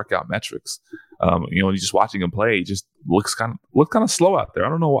elite workout metrics. You're just watching him play, he just looks kind of slow out there. I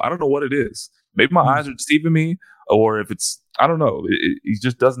don't know what it is. Maybe my eyes are deceiving me, or if it's, I don't know. He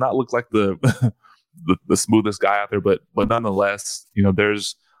just does not look like the the smoothest guy out there. But nonetheless,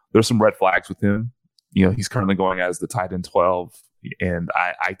 there's some red flags with him. He's currently going as the tight end 12. And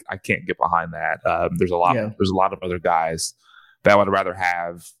I can't get behind that. There's a lot of other guys that I would rather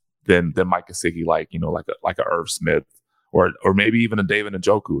have than Mike Gesicki, like a Irv Smith or maybe even a David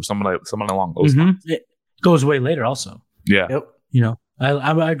Njoku or someone along those lines. It goes way later also. Yeah. Yep.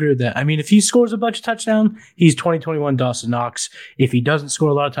 I agree with that. I mean, if he scores a bunch of touchdowns, he's 2021 Dawson Knox. If he doesn't score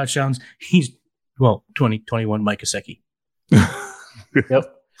a lot of touchdowns, he's 2021 Mike Gesicki. Yep.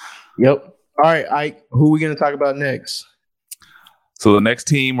 All right, Ike, who are we going to talk about next? So the next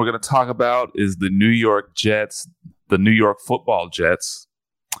team we're going to talk about is the New York Jets, the New York Football Jets.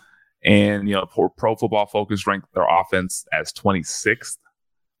 And, Pro Football Focus ranked their offense as 26th.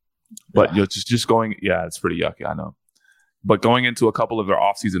 But just going, it's pretty yucky, I know. But going into a couple of their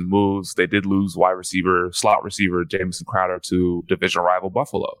offseason moves, they did lose slot receiver Jamison Crowder to division rival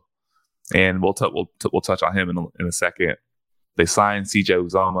Buffalo. And we'll touch on him in a second. They signed CJ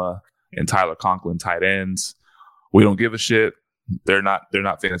Uzomah and Tyler Conklin tight ends. We don't give a shit. They're not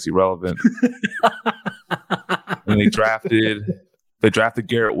fantasy relevant. And they drafted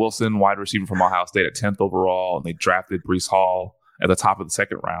Garrett Wilson, wide receiver from Ohio State, at 10th overall, and they drafted Breece Hall at the top of the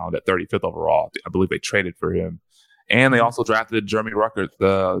second round at 35th overall. I believe they traded for him. And they also drafted Jeremy Ruckert,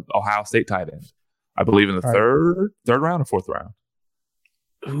 the Ohio State tight end, I believe in the third round or fourth round.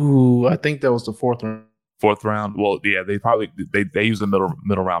 Ooh, I think that was the fourth round. Fourth round. Well, yeah, they used a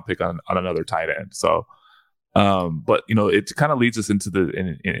middle round pick on another tight end. So, but it kind of leads us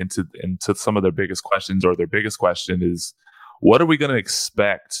into some of their biggest questions, or their biggest question is, what are we going to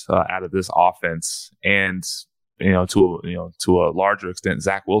expect out of this offense, and to a larger extent,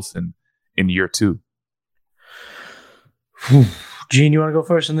 Zach Wilson in year 2? Gene, you want to go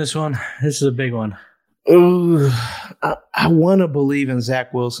first on this one? This is a big one. Ooh, I want to believe in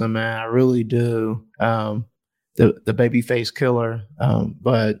Zach Wilson, man. I really do. The babyface killer.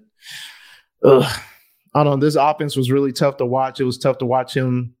 But I don't know. This offense was really tough to watch. It was tough to watch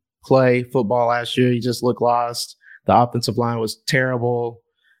him play football last year. He just looked lost. The offensive line was terrible.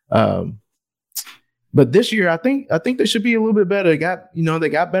 But this year, I think they should be a little bit better. They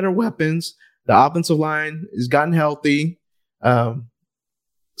got better weapons. The offensive line has gotten healthy.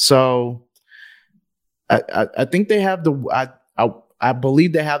 So I think they have I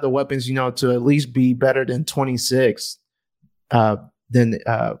believe they have the weapons, to at least be better than 26. Than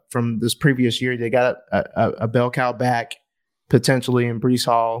from this previous year. They got a bell cow back potentially in Breece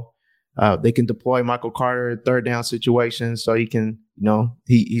Hall. They can deploy Michael Carter in third down situations, so he can,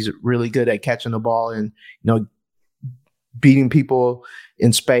 he's really good at catching the ball and, beating people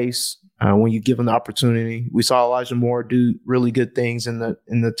in space when you give him the opportunity. We saw Elijah Moore do really good things in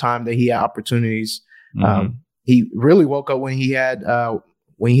the time that he had opportunities. Mm-hmm. He really woke up when he had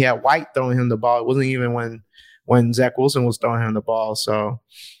White throwing him the ball. It wasn't even when Zach Wilson was throwing him the ball. So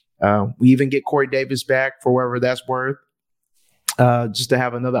we even get Corey Davis back for whatever that's worth, just to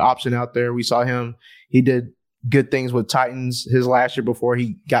have another option out there. We saw him. He did good things with Titans his last year before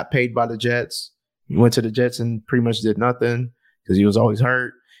he got paid by the Jets. He went to the Jets and pretty much did nothing because he was always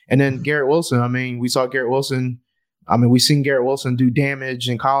hurt. And then Garrett Wilson. We saw Garrett Wilson. We've seen Garrett Wilson do damage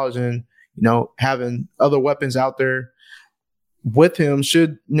in college, and, having other weapons out there with him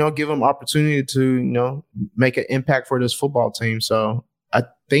should, give him opportunity to, make an impact for this football team. So I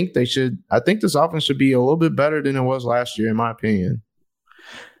think this offense should be a little bit better than it was last year, in my opinion.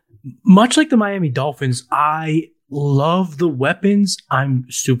 Much like the Miami Dolphins, I love the weapons. I'm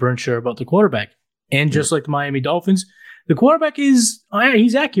super unsure about the quarterback. And just like the Miami Dolphins, the quarterback he's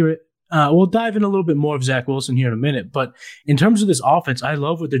accurate. We'll dive in a little bit more of Zach Wilson here in a minute. But in terms of this offense, I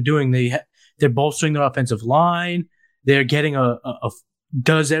love what they're doing. They're bolstering their offensive line. They're getting a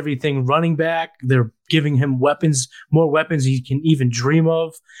does everything running back. They're giving him more weapons he can even dream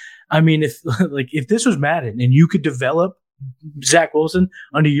of. If this was Madden and you could develop Zach Wilson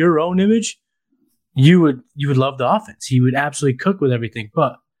under your own image, you would love the offense. He would absolutely cook with everything.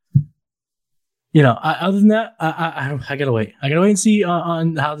 But other than that, I gotta wait. I gotta wait and see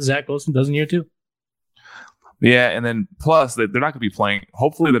on how Zach Wilson does in year 2. Yeah, and then plus they're not going to be playing.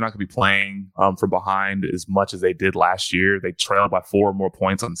 Hopefully, they're not going to be playing from behind as much as they did last year. They trailed by 4 or more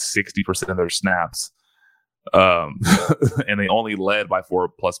points on 60% of their snaps, and they only led by 4+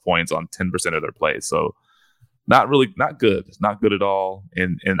 points on 10% of their plays. So, not good, not good at all.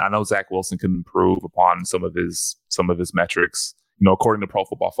 And I know Zach Wilson can improve upon some of his metrics. According to Pro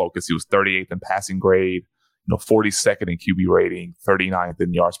Football Focus, he was 38th in passing grade, 42nd in QB rating, 39th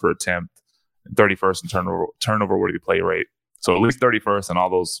in yards per attempt, 31st in turnover worthy play rate. So at least 31st in all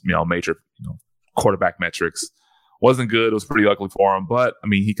those major quarterback metrics. Wasn't good. It was pretty ugly for him, but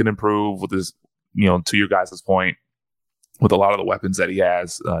he can improve with his to your guys' point, with a lot of the weapons that he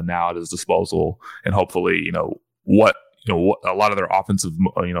has now at his disposal, and hopefully what a lot of their offensive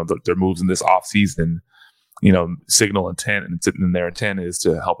their moves in this offseason signal intent, and their intent is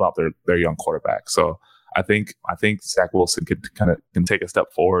to help out their young quarterback. So I think Zach Wilson can take a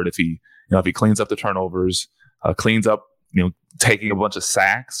step forward if he cleans up the turnovers, cleans up taking a bunch of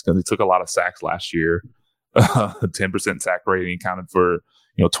sacks, because he took a lot of sacks last year. 10% sack rating accounted for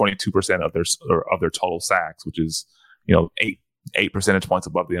 22% of their total sacks, which is 8 percentage points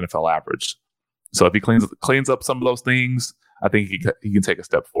above the NFL average. So if he cleans up some of those things, I think he can take a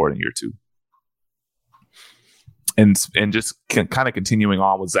step forward in year 2. And just kind of continuing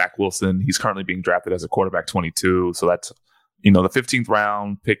on with Zach Wilson, he's currently being drafted as a quarterback 22. So that's the 15th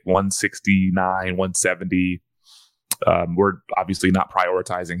round, pick 169, 170. We're obviously not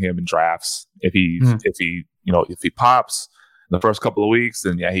prioritizing him in drafts. If he pops in the first couple of weeks,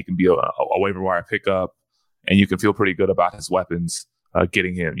 then he can be a waiver wire pickup, and you can feel pretty good about his weapons.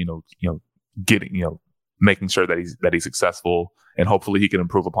 Getting him, making sure that he's successful, and hopefully he can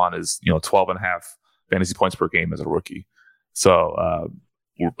improve upon his 12.5 fantasy points per game as a rookie. So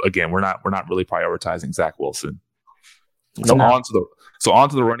we're not really prioritizing Zach Wilson. So on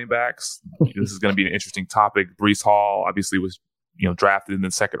to the running backs. This is going to be an interesting topic. Breece Hall obviously was drafted in the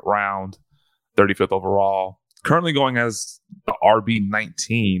 2nd round, 35th overall. Currently going as the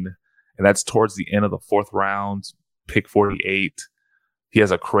RB19, and that's towards the end of the 4th round, pick 48. He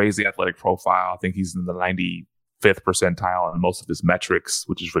has a crazy athletic profile. I think he's in the 95th percentile on most of his metrics,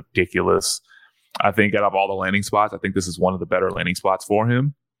 which is ridiculous. I think out of all the landing spots, I think this is one of the better landing spots for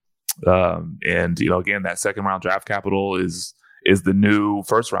him. And again, that 2nd round draft capital is the new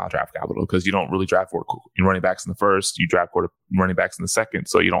 1st round draft capital, because you don't really draft for running backs in the 1st, you draft running backs in the 2nd,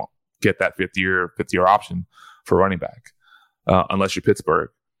 so you don't get that fifth year option for running back unless you're Pittsburgh.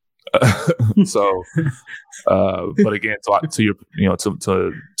 So, but again, to your,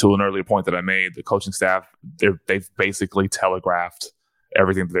 to an earlier point that I made, the coaching staff, they've basically telegraphed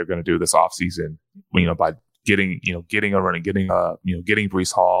everything that they're going to do this offseason, by getting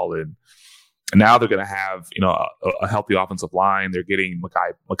Breece Hall, and now they're going to have, a healthy offensive line. They're getting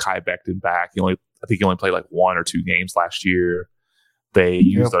Mekhi Becton back. I think he only played like 1 or 2 games last year. They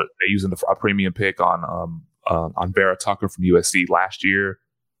used a premium pick on Vera Tucker from USC last year.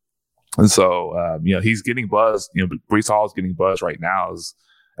 And so, he's getting buzz. Breece Hall is getting buzz right now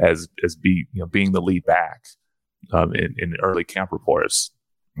as being the lead back in early camp reports.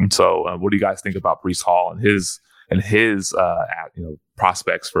 And so, what do you guys think about Breece Hall and his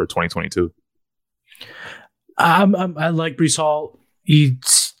prospects for 2022? I like Breece Hall. He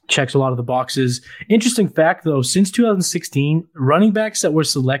checks a lot of the boxes. Interesting fact, though, since 2016, running backs that were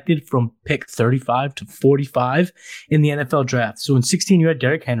selected from pick 35 to 45 in the NFL draft. So in 16, you had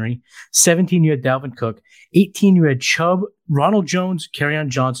Derrick Henry. 17, you had Dalvin Cook. 18, you had Chubb, Ronald Jones, Kerryon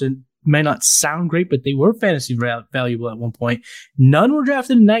Johnson. May not sound great, but they were fantasy valuable at one point. None were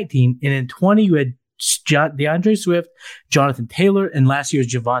drafted in 19. And in 20, you had DeAndre Swift, Jonathan Taylor, and last year's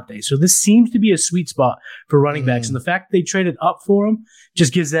Javonte. So this seems to be a sweet spot for running backs. And the fact that they traded up for him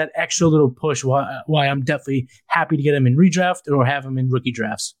just gives that extra little push why I'm definitely happy to get him in redraft or have him in rookie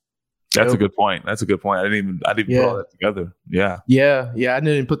drafts. That's a good point. I didn't even put all that together. Yeah. I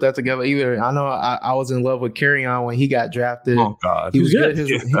didn't put that together either. I know I was in love with Kerryon when he got drafted. Oh God. He was good.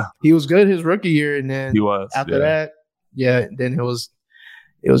 He was good his rookie year, and then after that, then it was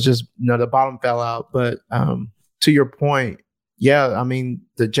just, the bottom fell out. But to your point, I mean,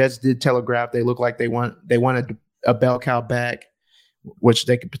 the Jets did telegraph they look like they wanted a bell cow back, which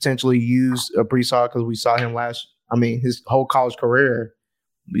they could potentially use a Breece Hall, because we saw him his whole college career.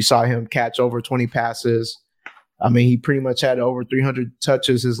 We saw him catch over 20 passes. I mean, he pretty much had over 300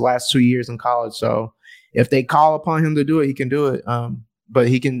 touches his last 2 years in college. So if they call upon him to do it, he can do it. But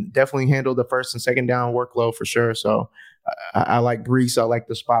he can definitely handle the first and second down workload for sure. So I like Breece. I like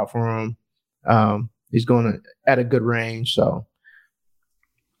the spot for him. He's going at a good range.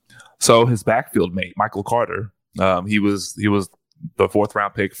 So his backfield mate, Michael Carter, he was the 4th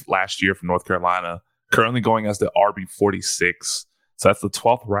round pick last year from North Carolina, currently going as the RB 46. So that's the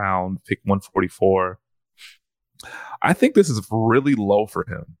 12th round, pick 144. I think this is really low for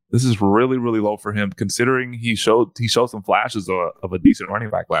him. This is really, really low for him, considering he showed some flashes of a decent running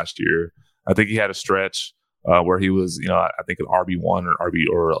back last year. I think he had a stretch where he was, I think an RB1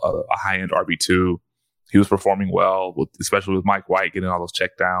 or a high end RB2. He was performing well, especially with Mike White getting all those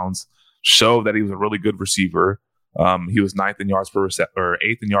checkdowns. Showed that he was a really good receiver. He was 8th in yards per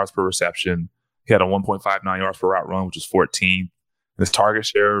reception. He had a 1.59 yards per route run, which is 14th. His target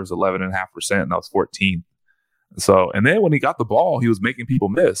share was 11.5%, and that was 14th. So, and then when he got the ball, he was making people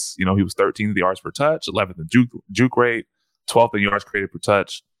miss. He was 13th in yards per touch, 11th in juke rate, 12th in yards created per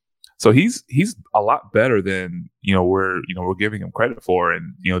touch. So he's a lot better than we're giving him credit for.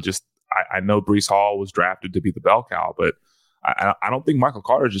 And I know Breece Hall was drafted to be the bell cow, but I don't think Michael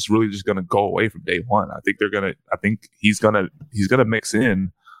Carter is just going to go away from day one. I think he's gonna mix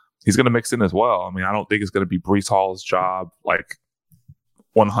in. He's gonna mix in as well. I mean, I don't think it's gonna be Breece Hall's job, like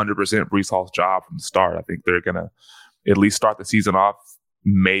 100% Breece Hall's job from the start. I think they're gonna at least start the season off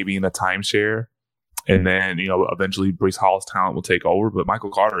maybe in a timeshare, and then eventually Breece Hall's talent will take over. But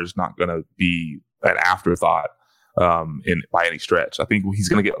Michael Carter is not gonna be an afterthought by any stretch. I think he's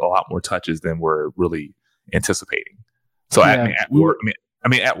gonna get a lot more touches than we're really anticipating. So at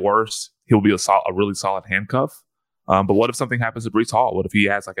worst, he'll be a really solid handcuff. But what if something happens to Breece Hall? What if he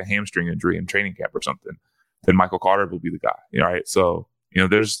has like a hamstring injury in training camp or something? Then Michael Carter will be the guy. Right? So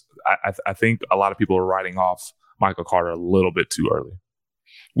I think a lot of people are writing off Michael Carter a little bit too early.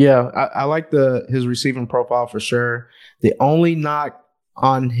 Yeah, I like his receiving profile for sure. The only knock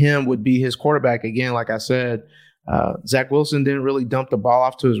on him would be his quarterback. Again, like I said, Zach Wilson didn't really dump the ball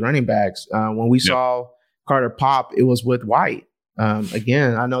off to his running backs. When we saw Carter pop, it was with White.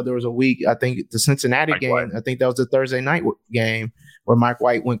 Again, I know there was a week, I think the Cincinnati game, White. I think that was the Thursday night game where Mike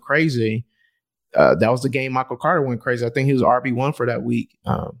White went crazy. That was the game Michael Carter went crazy. I think he was RB1 for that week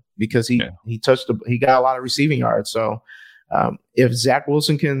because he got a lot of receiving yards. So if Zach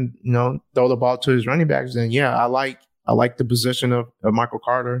Wilson can, throw the ball to his running backs, then I like the position of Michael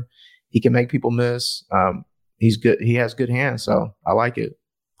Carter. He can make people miss. He's good. He has good hands. So I like it.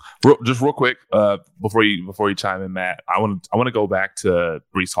 Just real quick, before you chime in, Matt, I want to go back to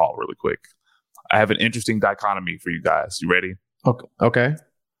Breece Hall really quick. I have an interesting dichotomy for you guys. You ready? Okay.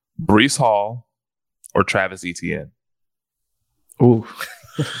 Breece Hall or Travis Etienne? Ooh.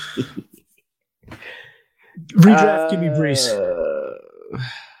 Redraft, give me Breece.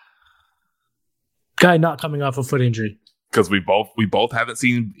 Guy not coming off a foot injury. Because we both haven't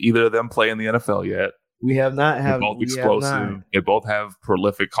seen either of them play in the NFL yet. We have not. They're both explosive. They both have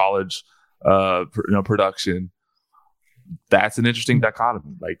prolific college production. That's an interesting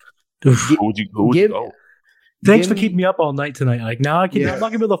dichotomy. Like, who would you go? Thanks for keeping me up all night tonight. Like now, I'm not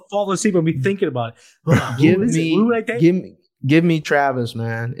gonna be able to fall asleep and be thinking about it. Give me Travis,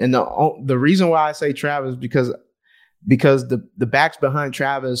 man. And the reason why I say Travis because the backs behind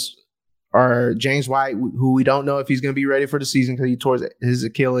Travis are James White, who we don't know if he's going to be ready for the season because he tore his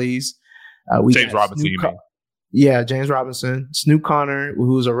Achilles. James Robinson, James Robinson, Snoop Connor,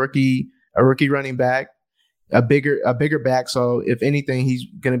 who's a rookie running back, a bigger back. So if anything, he's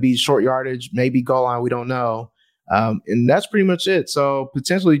going to be short yardage, maybe goal line. We don't know, and that's pretty much it. So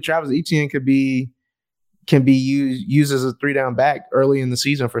potentially, Travis Etienne can be used as a 3-down back early in the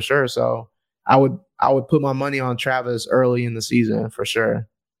season for sure. So I would put my money on Travis early in the season for sure.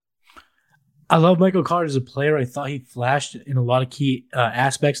 I love Michael Carter as a player. I thought he flashed in a lot of key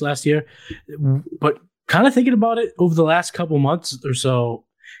aspects last year. But kind of thinking about it over the last couple months or so,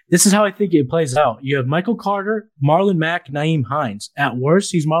 this is how I think it plays out. You have Michael Carter, Marlon Mack, Nyheim Hines. At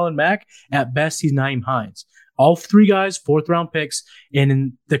worst, he's Marlon Mack. At best, he's Nyheim Hines. All three guys, 4th-round picks. And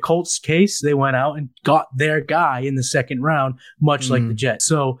in the Colts' case, they went out and got their guy in the 2nd round, much like the Jets.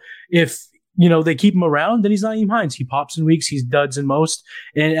 So if they keep him around, then he's not Nyheim Hines. He pops in weeks, he's duds in most.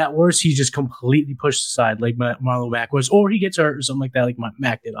 And at worst, he's just completely pushed aside like Marlon Mack was, or he gets hurt or something like that, like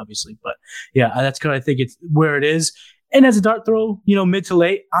Mack did, obviously. But yeah, that's kind of, I think it's where it is. And as a dart throw, mid to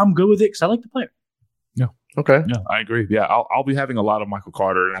late, I'm good with it because I like the player. Yeah. Okay. Yeah, I agree. Yeah, I'll be having a lot of Michael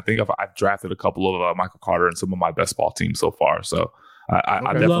Carter, and I think I've drafted a couple of Michael Carter in some of my best ball teams so far. So I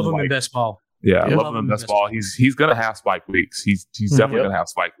definitely love him in best ball. Yeah, I love him in best ball. He's gonna have spike weeks. He's definitely gonna have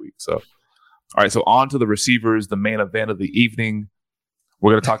spike weeks. So. All right, so on to the receivers, the main event of the evening.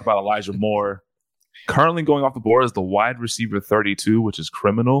 We're going to talk about Elijah Moore. Currently going off the board is the wide receiver 32, which is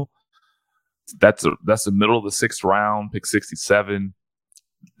criminal. That's the middle of the 6th round, pick 67.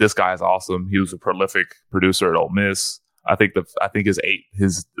 This guy is awesome. He was a prolific producer at Ole Miss. I think the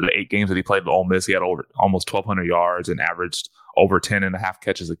 8 games that he played at Ole Miss, he had over almost 1,200 yards and averaged over 10.5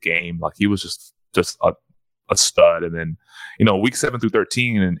 catches a game. Like he was just a stud. And then, week 7 through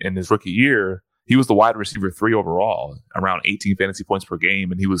 13 in his rookie year, he was the wide receiver 3 overall, around 18 fantasy points per game.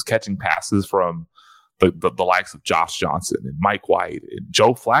 And he was catching passes from the likes of Josh Johnson and Mike White and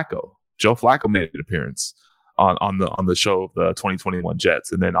Joe Flacco. Joe Flacco made an appearance on the show of the 2021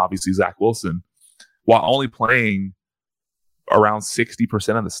 Jets. And then obviously Zach Wilson, while only playing around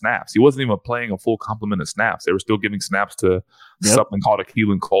 60% of the snaps. He wasn't even playing a full complement of snaps. They were still giving snaps to something called a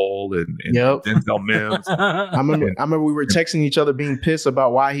Keelan Cole and Denzel Mims. I remember we were texting each other being pissed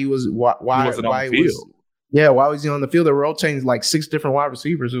about why he wasn't on the field. Why was he on the field? They were rotating like 6 different wide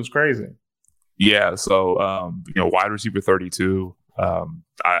receivers. It was crazy. Yeah, so wide receiver 32. I'm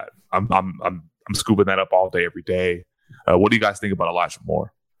scooping that up all day, every day. What do you guys think about Elijah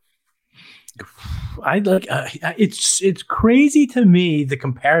Moore? It's crazy to me the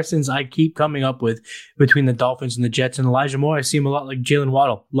comparisons I keep coming up with between the Dolphins and the Jets and Elijah Moore. I see him a lot like Jalen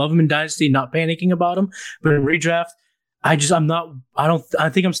Waddle. Love him in Dynasty, not panicking about him, but in redraft, I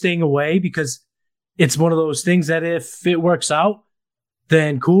think I'm staying away because it's one of those things that if it works out,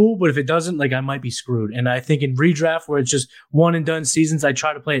 then cool. But if it doesn't, like I might be screwed. And I think in redraft where it's just one and done seasons, I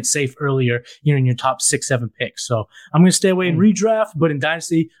try to play it safe earlier, in your top 6-7 picks. So I'm going to stay away in redraft, but in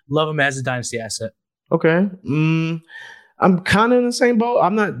Dynasty, love him as a Dynasty asset. Okay. I'm kind of in the same boat.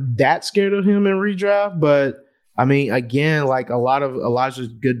 I'm not that scared of him in redraft, but I mean, again, like a lot of Elijah's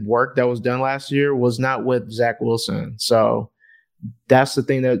good work that was done last year was not with Zach Wilson. So that's the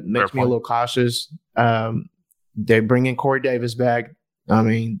thing that makes me a little cautious. They bring in Corey Davis back. I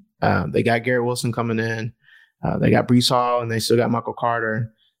mean, they got Garrett Wilson coming in. They got Breece Hall, and they still got Michael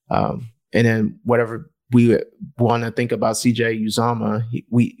Carter. And then whatever we want to think about CJ Uzomah,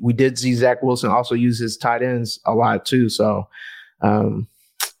 we did see Zach Wilson also use his tight ends a lot too. So,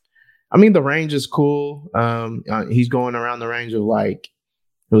 I mean, the range is cool. He's going around the range of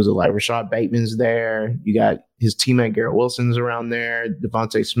Rashad Bateman's there. You got his teammate Garrett Wilson's around there.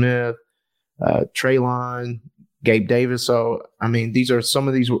 Devontae Smith, Treylon, Gabe Davis. So, I mean, these are some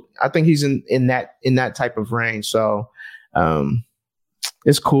of these. I think he's in that type of range. So,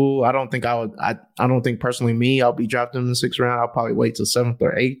 it's cool. I don't think personally I'll be drafting him in the 6th round. I'll probably wait till 7th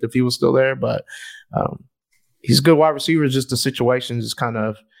or 8th if he was still there. But he's a good wide receiver. Just the situation is kind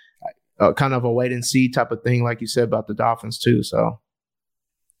of a wait and see type of thing, like you said about the Dolphins too. So,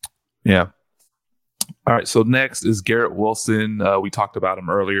 yeah. All right. So next is Garrett Wilson. We talked about him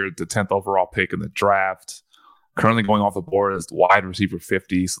earlier, the 10th overall pick in the draft. Currently going off the board as the wide receiver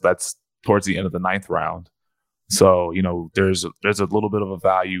 50. So that's towards the end of the 9th round. So, you know, there's a little bit of a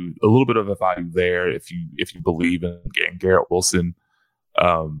value there if you believe in Garrett Wilson.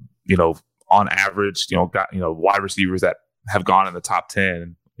 You know, on average, you know, got, you know, wide receivers that have gone in the top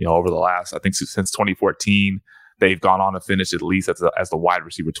 10, you know, over the last, I think since 2014, they've gone on to finish at least as the wide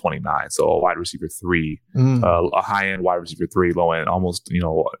receiver 29. So a wide receiver 3, a high end wide receiver 3, low end, almost, you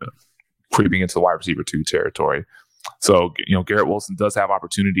know, creeping into wide receiver 2 territory. So, you know, Garrett Wilson does have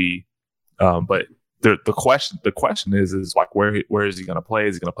opportunity, but the question is like where is he going to play?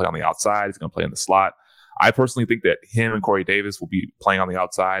 Is he going to play on the outside? Is he going to play in the slot? I personally think that him and Corey Davis will be playing on the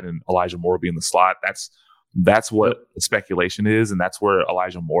outside and Elijah Moore will be in the slot. That's what the speculation is, and that's where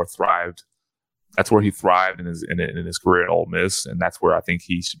Elijah Moore thrived. That's where he thrived in his career at Ole Miss, and that's where I think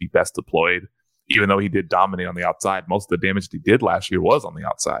he should be best deployed. Even though he did dominate on the outside, most of the damage that he did last year was on the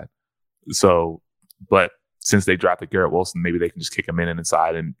outside. So, but since they drafted Garrett Wilson, maybe they can just kick him in and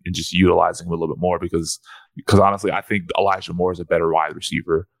inside and just utilize him a little bit more because honestly, I think Elijah Moore is a better wide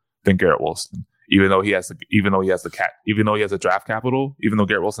receiver than Garrett Wilson. Even though Garrett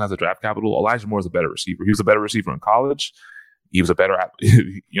Wilson has a draft capital, Elijah Moore is a better receiver. He was a better receiver in college. He was a better,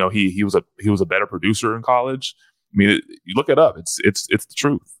 you know, he was a better producer in college. I mean, you look it up. It's the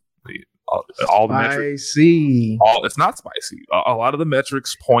truth. All the metrics. It's not spicy. A lot of the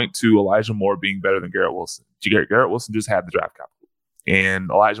metrics point to Elijah Moore being better than Garrett Wilson. Garrett Wilson just had the draft capital, and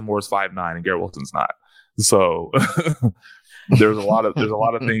Elijah Moore is 5'9", and Garrett Wilson's not. So there's a lot of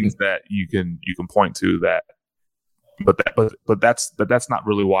things that you can point to that, but that's not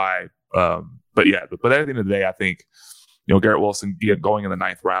really why. But at the end of the day, I think, you know, Garrett Wilson going in the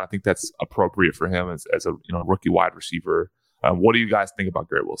 9th round, I think that's appropriate for him as a, you know, rookie wide receiver. What do you guys think about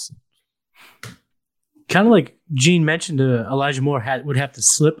Garrett Wilson? Kind of like Gene mentioned, Elijah Moore would have to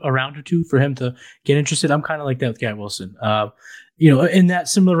slip a round or two for him to get interested. I'm kind of like that with Garrett Wilson. You know, in that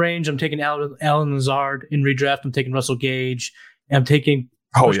similar range, I'm taking Allen Lazard in redraft. I'm taking Russell Gage. I'm taking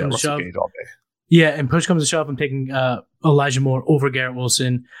Russell Gage all day. Yeah, and push comes to shove, I'm taking Elijah Moore over Garrett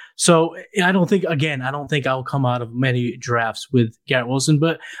Wilson. So I don't think I'll come out of many drafts with Garrett Wilson,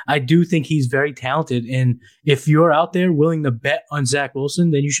 but I do think he's very talented. And if you're out there willing to bet on Zach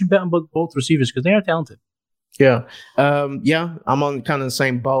Wilson, then you should bet on both receivers because they are talented. Yeah. I'm on kind of the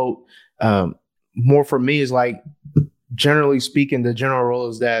same boat. More for me is like, generally speaking, the general rule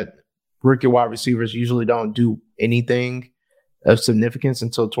is that rookie wide receivers usually don't do anything of significance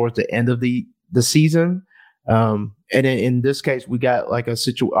until towards the end of the season. And in this case, we got like a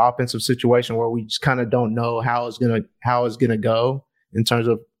offensive situation where we just kind of don't know how it's gonna go in terms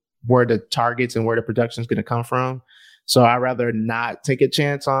of where the targets and where the production is gonna come from. So I'd rather not take a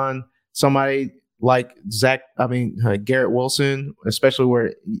chance on somebody like Garrett Wilson, especially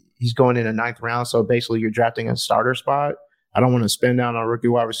where he's going in the 9th round. So basically, you're drafting a starter spot. I don't want to spend down on a rookie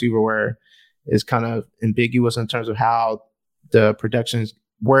wide receiver where it's kind of ambiguous in terms of how the production's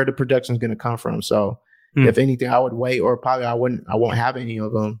where the production is going to come from. So if anything, I would wait, or probably I won't have any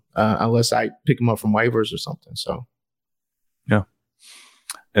of them unless I pick them up from waivers or something. So, yeah.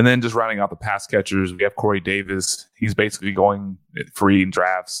 And then just rounding out the pass catchers, we have Corey Davis. He's basically going free in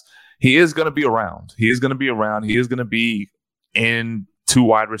drafts. He is going to be around. He is going to be in 2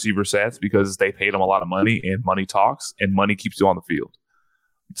 wide receiver sets because they paid him a lot of money, and money talks, and money keeps you on the field.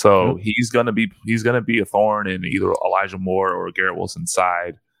 So he's gonna be a thorn in either Elijah Moore or Garrett Wilson's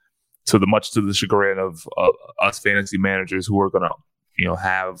side, much to the chagrin of us fantasy managers who are gonna, you know,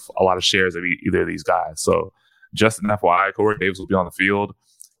 have a lot of shares of either of these guys. So just an FYI, Corey Davis will be on the field.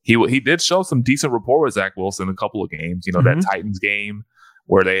 He did show some decent rapport with Zach Wilson in a couple of games. You know, that Titans game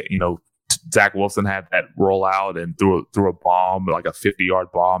where they, you know, Zach Wilson had that rollout and threw a bomb, like a 50-yard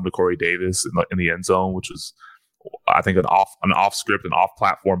bomb to Corey Davis in the end zone, which was, I think, an off script and off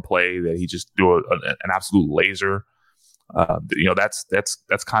platform play that he just threw an absolute laser. You know, that's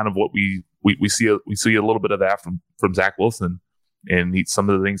kind of what we see a little bit of that from Zach Wilson, and some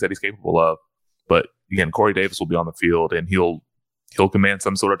of the things that he's capable of. But again, Corey Davis will be on the field, and he'll command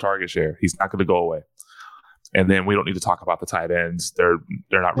some sort of target share. He's not going to go away. And then we don't need to talk about the tight ends; they're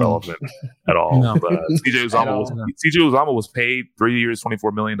not relevant at all. No. But CJ Uzomah was paid 3 years,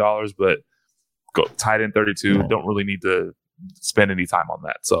 $24 million, but tight end 32, don't really need to spend any time on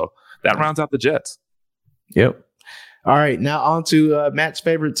that. So that rounds out the Jets. Yep. All right, now on to Matt's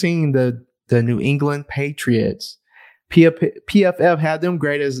favorite team, the New England Patriots. PFF had them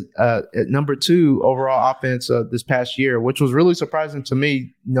graded as at number 2 overall offense this past year, which was really surprising to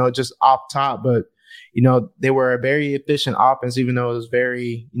me, you know, just off top. But, you know, they were a very efficient offense, even though it was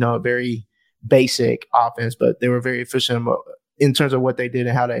very basic offense, but they were very efficient in terms of what they did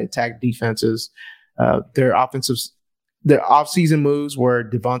and how they attacked defenses. Their offensive the offseason moves were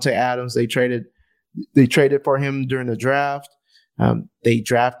Devontae Adams. They traded for him during the draft. They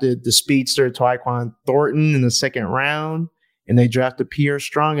drafted the speedster Tyquan Thornton in the second round, and they drafted Pierre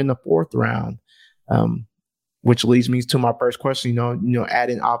Strong in the fourth round. Which leads me to my first question.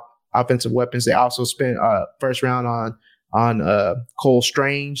 Adding offensive weapons. They also spent first round on Cole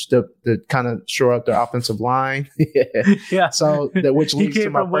Strange to kind of shore up their offensive line. Yeah. So which leads to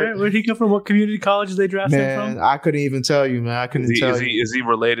my where did he come from? What community college did they draft him from? I couldn't even tell you, man. I couldn't tell you. Is he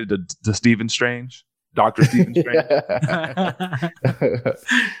related to Stephen Strange? Dr. Stephen Strange?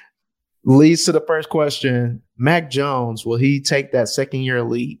 Leads to the first question. Mac Jones, will he take that second year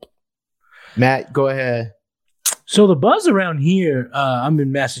leap? Matt, go ahead. So the buzz around here, I'm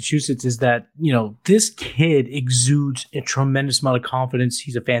in Massachusetts, is that, this kid exudes a tremendous amount of confidence.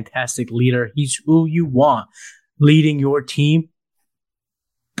 He's a fantastic leader. He's who you want leading your team.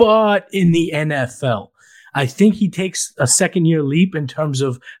 But in the NFL, I think he takes a second-year leap in terms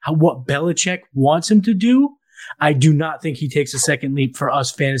of what Belichick wants him to do. I do not think he takes a second leap for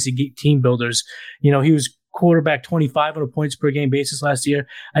us fantasy team builders. He was quarterback 25 on a points per game basis last year.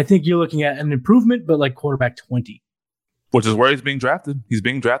 I think you're looking at an improvement, but like quarterback 20. Which is where he's being drafted. He's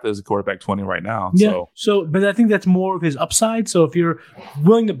being drafted as a quarterback 20 right now. Yeah. But I think that's more of his upside. So if you're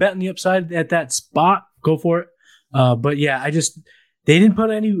willing to bet on the upside at that spot, go for it. But yeah, they didn't put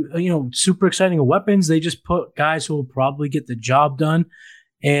any, super exciting weapons. They just put guys who will probably get the job done.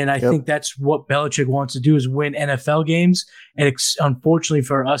 And I think that's what Belichick wants to do, is win NFL games. And unfortunately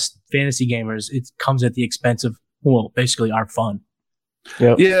for us fantasy gamers, it comes at the expense of, basically our fun.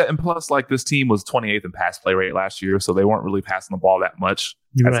 Yep. Yeah, and plus, this team was 28th in pass play rate last year, so they weren't really passing the ball that much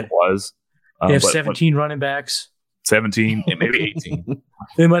as it was. They have 17 running backs. 17, and maybe 18.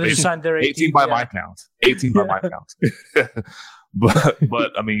 They might have signed their 18 by my count. 18 by my count.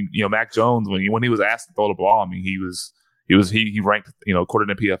 But I mean, Mac Jones, when he was asked to throw the ball, I mean, he ranked,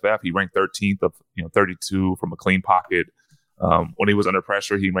 according to PFF, he ranked 13th of 32 from a clean pocket. When he was under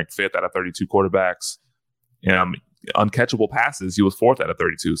pressure, he ranked 5th out of 32 quarterbacks. Uncatchable passes, he was 4th out of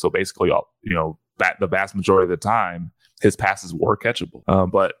 32. So basically, that the vast majority of the time, his passes were catchable.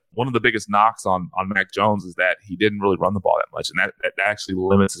 But one of the biggest knocks on Mac Jones is that he didn't really run the ball that much, and that actually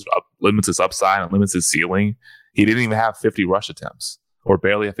limits his upside and limits his ceiling. He didn't even have 50 rush attempts, or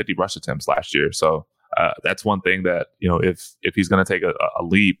barely have 50 rush attempts last year. So that's one thing that if he's going to take a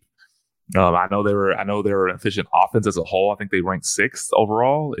leap. I know they were an efficient offense as a whole. I think they ranked 6th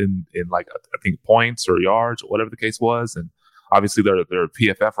overall in I think points or yards or whatever the case was, and obviously their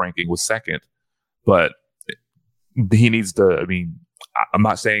PFF ranking was 2nd. But he needs to. I mean, I'm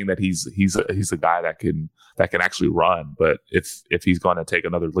not saying that he's a guy that can actually run, but if he's going to take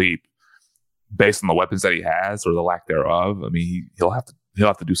another leap based on the weapons that he has or the lack thereof, I mean, he'll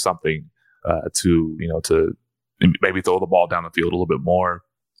have to do something to maybe throw the ball down the field a little bit more.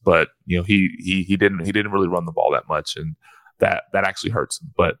 But he didn't really run the ball that much, and that actually hurts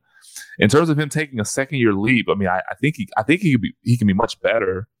him. But in terms of him taking a second year leap, I mean, I think he can be much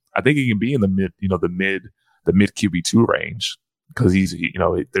better. I think he can be in the mid QB2 range, because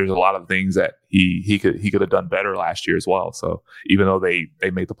there's a lot of things that he could have done better last year as well. So even though they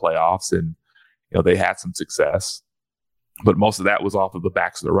made the playoffs and they had some success, but most of that was off of the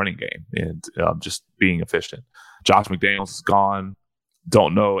backs of the running game and just being efficient. Josh McDaniels is gone.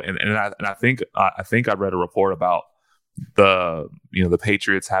 Don't know, and I think I read a report about the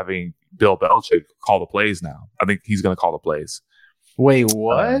Patriots having Bill Belichick call the plays now. I think he's going to call the plays. Wait,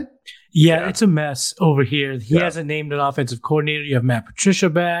 what? Yeah, it's a mess over here. He hasn't named an offensive coordinator. You have Matt Patricia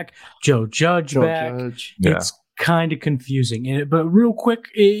back, Joe Judge back. Yeah. It's kind of confusing. But real quick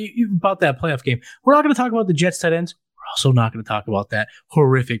about that playoff game, we're not going to talk about the Jets tight ends. We're also not going to talk about that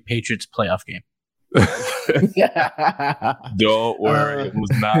horrific Patriots playoff game. Don't worry,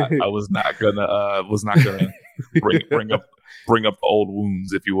 I was not gonna bring up the old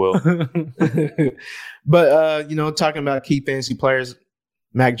wounds, if you will. But talking about key fantasy players,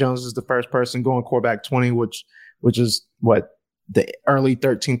 Mac Jones is the first person going quarterback 20, which is what, the early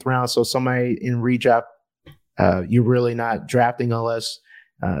 13th round. So somebody in redraft, you're really not drafting unless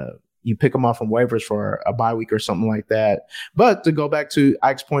you pick them off from waivers for a bye week or something like that. But to go back to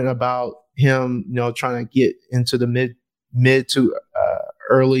Ike's point about him, trying to get into the mid to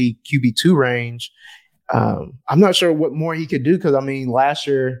early QB2 range, I'm not sure what more he could do, because I mean, last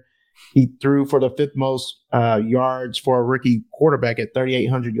year he threw for the 5th most yards for a rookie quarterback at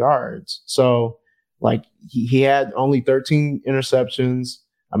 3,800 yards. So he had only 13 interceptions.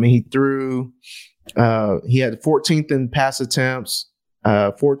 I mean, he had 14th in pass attempts,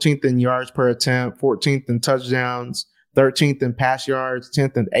 14th in yards per attempt, 14th in touchdowns, 13th in pass yards,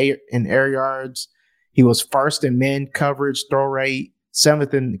 10th in air yards. He was first in man coverage, throw rate,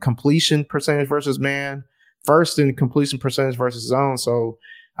 7th in completion percentage versus man, first in completion percentage versus zone. So,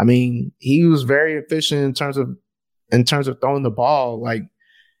 I mean, he was very efficient in terms of throwing the ball. Like,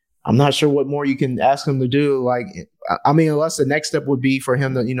 I'm not sure what more you can ask him to do. Like, I mean, unless the next step would be for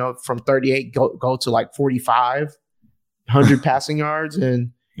him to, from 38 go to like 45, 100 passing yards,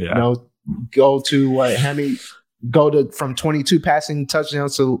 and go to from 22 passing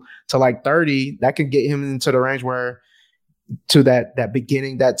touchdowns to like 30. That could get him into the range where to that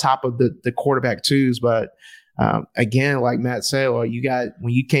beginning, that top of the quarterback twos. But again, like Matt said, when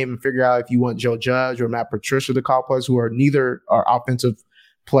you came and figure out if you want Joe Judge or Matt Patricia to call plays, who are neither are offensive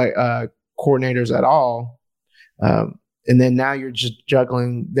play coordinators at all, and then now you're just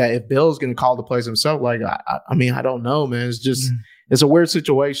juggling that if Bill's going to call the plays himself. Like, I mean, I don't know, man. It's just it's a weird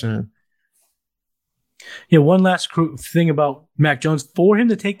situation. Yeah, one last thing about Mac Jones. For him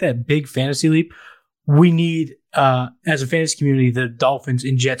to take that big fantasy leap, we need, as a fantasy community, the Dolphins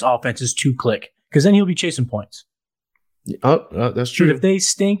and Jets offenses to click, because then he'll be chasing points. Oh, that's true. But if they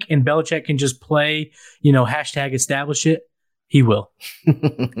stink and Belichick can just play, hashtag establish it, he will.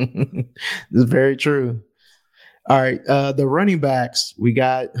 That's very true. All right, the running backs. We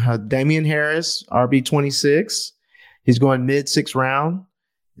got Damian Harris, RB26. He's going mid-6th round.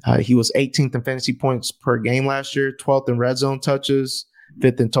 He was 18th in fantasy points per game last year, 12th in red zone touches,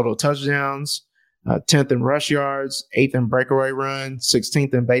 5th in total touchdowns, 10th in rush yards, 8th in breakaway run,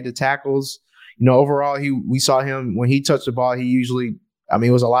 16th in baited tackles. Overall, we saw him when he touched the ball.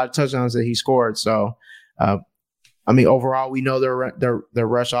 It was a lot of touchdowns that he scored. So, overall, we know their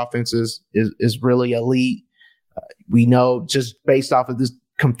rush offense is really elite. We know just based off of this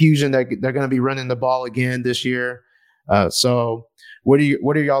confusion that they're going to be running the ball again this year. So, what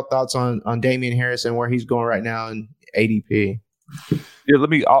are y'all thoughts on Damian Harris and where he's going right now in ADP?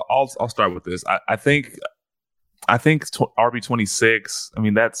 Yeah, I'll start with this. I think RB26. I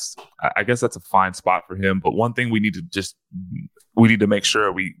mean, I guess that's a fine spot for him. But one thing we need to make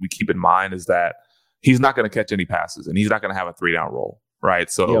sure we keep in mind is that he's not going to catch any passes and he's not going to have a 3-down role, right?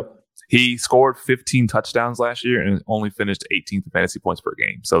 So he scored 15 touchdowns last year and only finished 18th in fantasy points per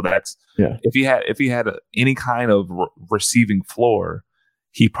game. So that's if he had any kind of receiving floor,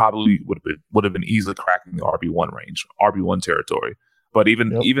 he probably would have been easily cracking the RB1 range, RB1 territory. But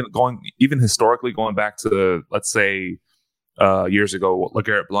even historically, going back to, let's say, years ago,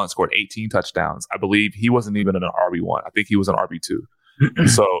 LeGarrette Blount scored 18 touchdowns. I believe he wasn't even an RB1. I think he was an RB2.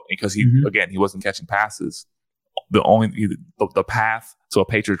 So because he wasn't catching passes. The path to a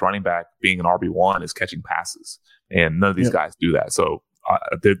Patriots running back being an RB1 is catching passes, and none of these guys do that. So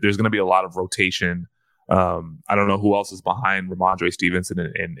there's going to be a lot of rotation. I don't know who else is behind Ramondre Stevenson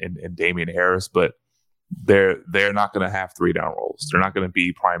and Damian Harris, but they're not going to have 3-down roles. They're not going to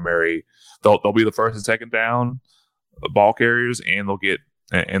be primary. They'll be the first and second down ball carriers, and they'll get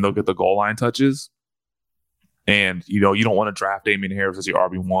the goal line touches. And you don't want to draft Damian Harris as your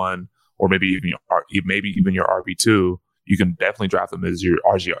RB1 or maybe even your RB2. You can definitely draft him as your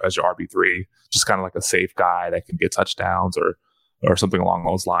RB3, just kind of like a safe guy that can get touchdowns or something along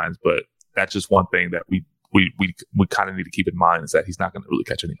those lines. But that's just one thing that we kind of need to keep in mind, is that he's not going to really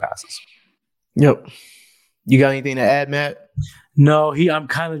catch any passes. Yep. You got anything to add, Matt? No, I'm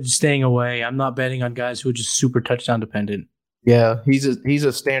kind of just staying away. I'm not betting on guys who are just super touchdown dependent. Yeah, he's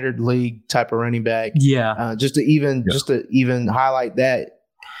a standard league type of running back. Yeah. Just to even highlight that,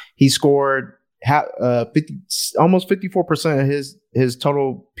 he scored almost 54% of his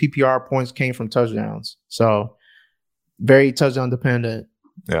total PPR points came from touchdowns. So very touchdown dependent.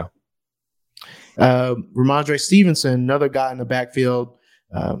 Yeah. Ramondre Stevenson, another guy in the backfield.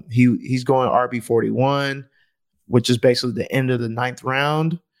 He's going RB41, which is basically the end of the 9th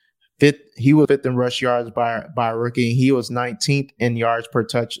round. He was 5th in rush yards by a rookie. He was 19th in yards per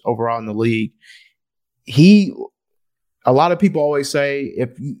touch overall in the league. A lot of people always say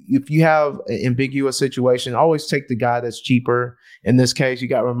if you have an ambiguous situation, always take the guy that's cheaper. In this case, you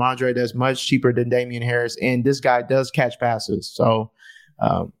got Ramondre that's much cheaper than Damian Harris, and this guy does catch passes. So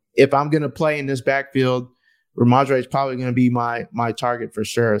if I'm going to play in this backfield, Ramondre is probably going to be my target for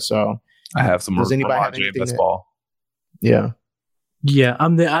sure. So I have some Ramondre in best ball. Yeah. Yeah, I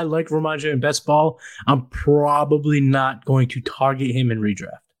like Ramondre in best ball. I'm probably not going to target him in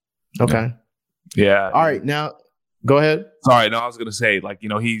redraft. Okay. Yeah. All right. Now, go ahead. Sorry, no, I was going to say, like, he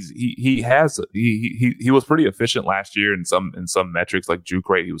was pretty efficient last year in some metrics, like juke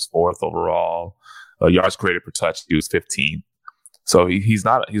rate. He was 4th overall. Yards created per touch, he was 15th. So he's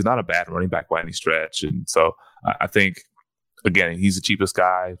not a bad running back by any stretch. And so I think, again, he's the cheapest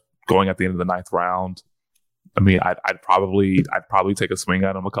guy going at the end of the 9th round. I mean, I'd probably take a swing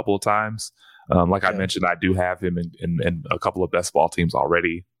at him a couple of times. Like I mentioned, I do have him in a couple of best ball teams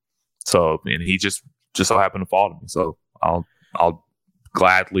already. So, and he just so happened to fall to me. So I'll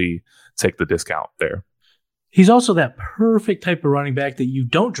gladly take the discount there. He's also that perfect type of running back that you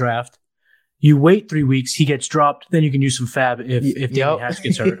don't draft. You wait 3 weeks, he gets dropped, then you can use some fab if Damien Harris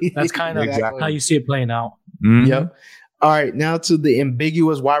gets hurt. That's kind of how you see it playing out. Mm-hmm. Yep. All right, now to the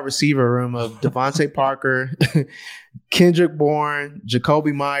ambiguous wide receiver room of Devontae Parker, Kendrick Bourne,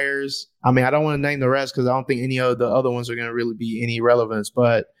 Jacoby Myers. I mean, I don't want to name the rest because I don't think any of the other ones are going to really be any relevance.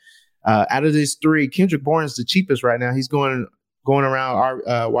 But out of these three, Kendrick Bourne is the cheapest right now. He's going around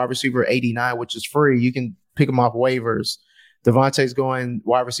our wide receiver 89, which is free. You can pick him off waivers. Devontae's going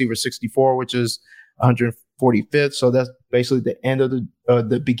wide receiver 64, which is 145th. So that's basically the end of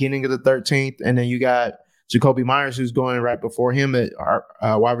the beginning of the 13th. And then you got Jacoby Myers, who's going right before him at our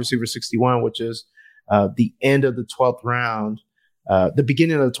wide receiver 61, which is the end of the 12th round, the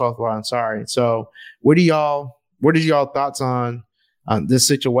beginning of the 12th round. Sorry. So what are y'all thoughts on this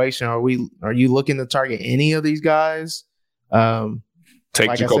situation? Are you looking to target any of these guys? Take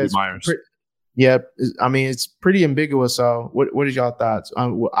like Jacoby Myers. Yeah, I mean, it's pretty ambiguous. So what is y'all thoughts?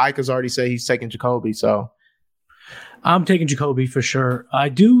 Ike has already said he's taking Jacoby, so. I'm taking Jacoby for sure. I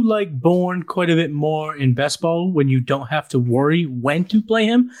do like Bourne quite a bit more in best ball when you don't have to worry when to play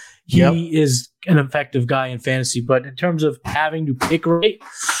him. He is an effective guy in fantasy, but in terms of having to pick right,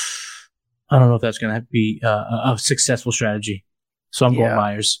 I don't know if that's going to be a successful strategy. So I'm going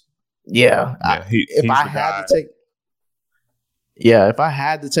Myers. Yeah. If I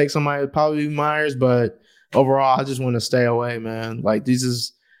had to take somebody, it'd probably be Myers, but overall, I just want to stay away, man. Like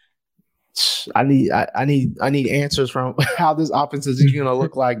I need answers from how this offense is going to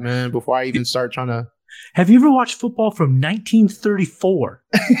look like, man, before I even start trying to. Have you ever watched football from 1934?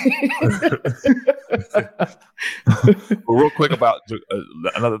 Real quick about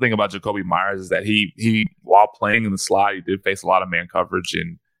another thing about Jacoby Myers is that he while playing in the slot, he did face a lot of man coverage,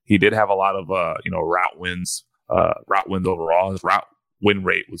 and he did have a lot of route wins overall. His route win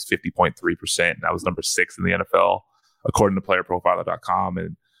rate was 50.3%. And that was number 6 in the NFL, according to PlayerProfiler.com.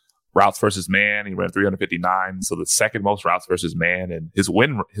 And routes versus man, he ran 359. So the second most routes versus man, and his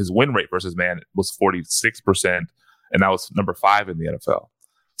win rate versus man was 46%, and that was number 5 in the NFL.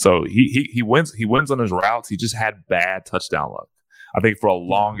 So he wins on his routes. He just had bad touchdown luck. I think for the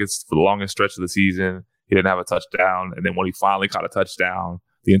longest stretch of the season, he didn't have a touchdown, and then when he finally caught a touchdown,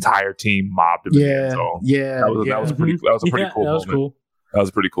 the entire team mobbed him. That was a pretty cool moment. That was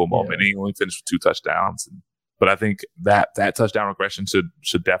a pretty cool moment. And he only finished with 2 touchdowns. But I think that touchdown regression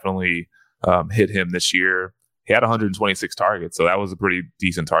should definitely hit him this year. He had 126 targets, so that was a pretty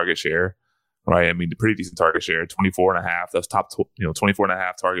decent target share, right? I mean, a pretty decent target share, 24.5. That's top,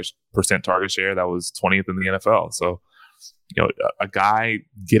 24.5% target share. That was 20th in the NFL. So, a guy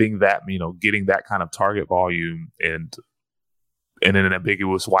getting that kind of target volume and in an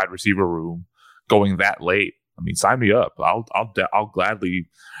ambiguous wide receiver room going that late, I mean, sign me up. I'll gladly.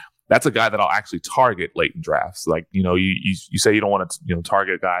 That's a guy that I'll actually target late in drafts. Like, you say you don't want to,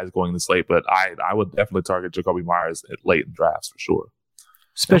 target guys going this late, but I would definitely target Jacoby Myers late in drafts for sure.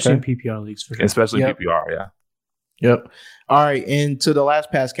 Especially in PPR leagues for sure. Especially in PPR, yeah. Yep. All right. And to the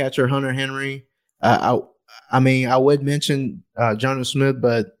last pass catcher, Hunter Henry. I would mention Jonnu Smith,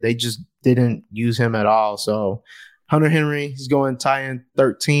 but they just didn't use him at all. So Hunter Henry, he's going tie in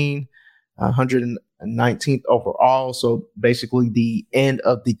 13, 119th overall. So basically the end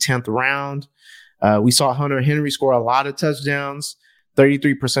of the 10th round. We saw Hunter Henry score a lot of touchdowns.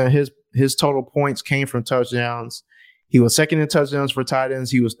 33% of his total points came from touchdowns. He was second in touchdowns for tight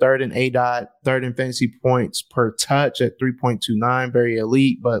ends. He was third in ADOT, third in fantasy points per touch at 3.29, very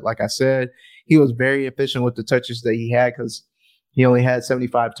elite. But like I said, he was very efficient with the touches that he had because he only had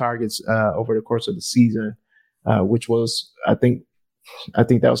 75 targets over the course of the season, which was, I think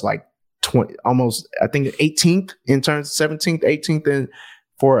that was like 20, almost, I think 18th in terms, 17th, 18th in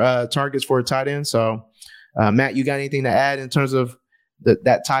for targets for a tight end. So, Matt, you got anything to add in terms of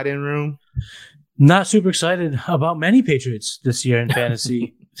that tight end room? Not super excited about many Patriots this year in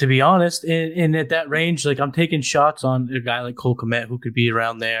fantasy, to be honest. And at that range, like I'm taking shots on a guy like Cole Kmet who could be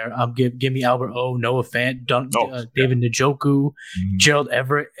around there. Give me Albert O, Noah Fant, David Njoku, Gerald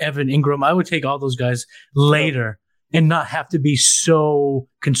Everett, Evan Ingram. I would take all those guys later and not have to be so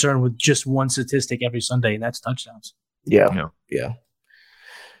concerned with just one statistic every Sunday, and that's touchdowns. Yeah.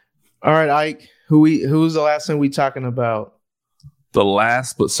 All right, Ike. Who's the last thing we talking about? The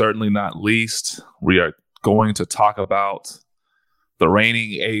last, but certainly not least, we are going to talk about the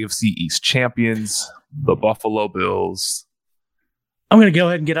reigning AFC East champions, the Buffalo Bills. I'm going to go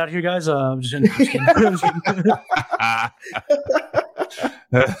ahead and get out of here, guys. I'm just kidding.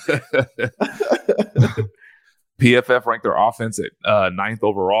 PFF ranked their offense at 9th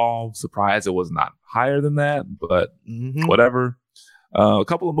overall. Surprised it was not higher than that, but whatever. A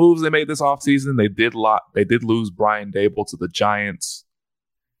couple of moves they made this offseason. They did lose Brian Dable to the Giants.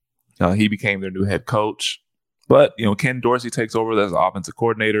 He became their new head coach. But, Ken Dorsey takes over as offensive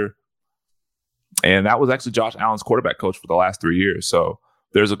coordinator. And that was actually Josh Allen's quarterback coach for the last 3 years. So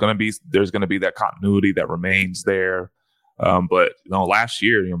there's going to be that continuity that remains there. But last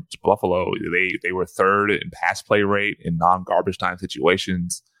year, Buffalo, they were 3rd in pass play rate in non-garbage time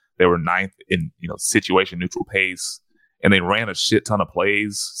situations. They were 9th in situation neutral pace, and they ran a shit ton of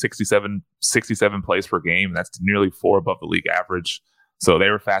plays, 67 plays per game. That's nearly 4 above the league average. So they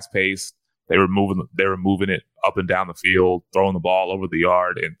were fast paced. They were moving it up and down the field, throwing the ball over the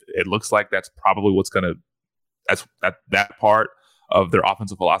yard, and it looks like that's probably that part of their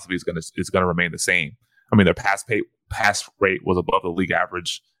offensive philosophy is going to remain the same. I mean, their pass rate was above the league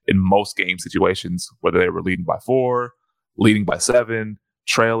average in most game situations, whether they were leading by 4, leading by 7,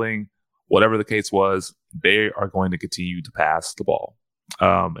 trailing, whatever the case was. They are going to continue to pass the ball.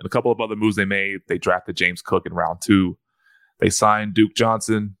 And a couple of other moves they made. They drafted James Cook in round 2. They signed Duke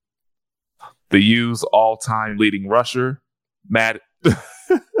Johnson, the U's all-time leading rusher, Matt. Oh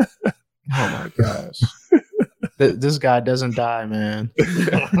my gosh. This guy doesn't die, man.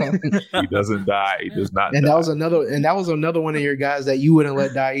 He doesn't die. He does not. And die. that was another one of your guys that you wouldn't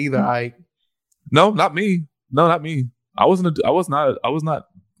let die either, Ike. No, not me. I was not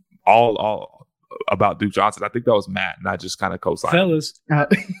all about Duke Johnson. I think that was Matt, and I just kind of co-signed. Fellas,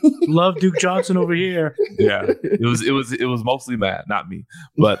 love Duke Johnson over here. Yeah, it was mostly Matt, not me.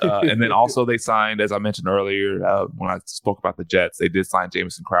 But and then also they signed, as I mentioned earlier, when I spoke about the Jets, they did sign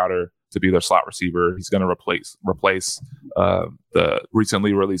Jamison Crowder to be their slot receiver. He's going to replace the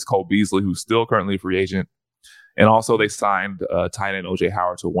recently released Cole Beasley, who's still currently a free agent. And also they signed tight end O.J.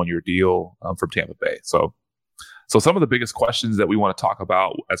 Howard to a 1-year deal from Tampa Bay. So some of the biggest questions that we want to talk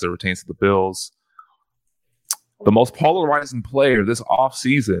about as it pertains to the Bills, the most polarizing player this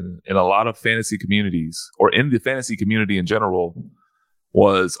offseason in a lot of fantasy communities, or in the fantasy community in general,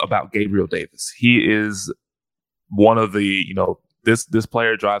 was about Gabriel Davis. He is one of the, this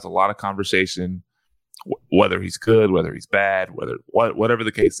player drives a lot of conversation, whether he's good, whether he's bad, whatever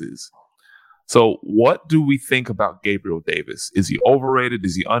the case is. So what do we think about Gabriel Davis? Is he overrated?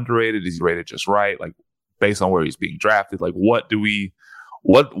 Is he underrated? Is he rated just right? Like, based on where he's being drafted, like what do we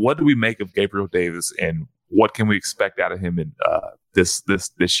make of Gabriel Davis, and what can we expect out of him in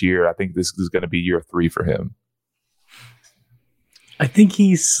this year? I think this is going to be year 3 for him. I think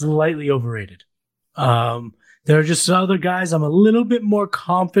he's slightly overrated. There are just other guys I'm a little bit more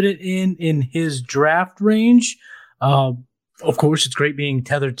confident in his draft range. Of course, it's great being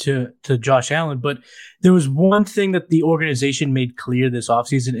tethered to Josh Allen, but there was one thing that the organization made clear this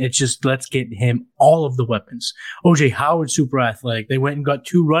offseason. It's just, let's get him all of the weapons. O.J. Howard, super athletic. They went and got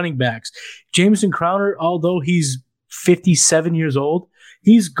 2 running backs. Jamison Crowder, although he's 57 years old,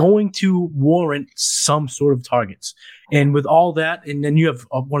 he's going to warrant some sort of targets. And with all that, and then you have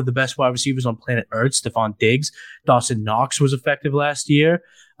one of the best wide receivers on planet Earth, Stephon Diggs. Dawson Knox was effective last year.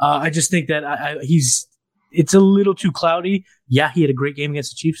 I just think that it's a little too cloudy. Yeah, he had a great game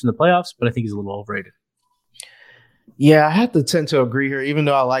against the Chiefs in the playoffs, but I think he's a little overrated. Yeah, I have to tend to agree here. Even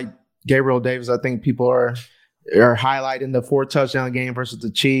though I like Gabriel Davis, I think people are highlighting the 4 touchdown game versus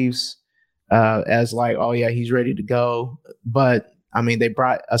the Chiefs as like, oh yeah, he's ready to go. But I mean, they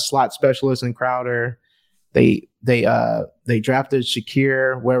brought a slot specialist in Crowder. They drafted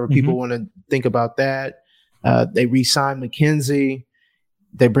Shakir, wherever people want to think about that. They re-signed McKenzie.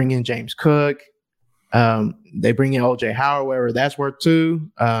 They bring in James Cook. They bring in O.J. Howard, wherever that's worth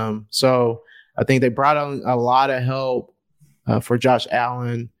too. So I think they brought on a lot of help for Josh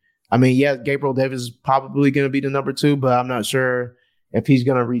Allen. I mean, yeah, Gabriel Davis is probably going to be the number 2, but I'm not sure if he's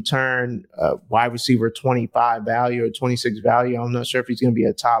going to return wide receiver 25 value or 26 value. I'm not sure if he's going to be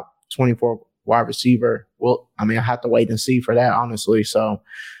a top 24 wide receiver. Well, I mean, I have to wait and see for that, honestly. So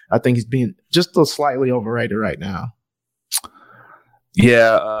I think he's being just a slightly overrated right now.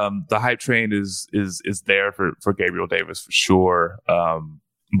 Yeah, the hype train is there for Gabriel Davis for sure.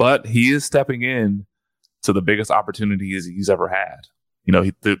 But he is stepping in to the biggest opportunity he's ever had.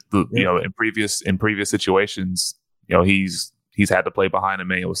 In previous situations, he's had to play behind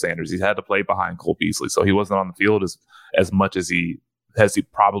Emmanuel Sanders. He's had to play behind Cole Beasley. So he wasn't on the field as much as he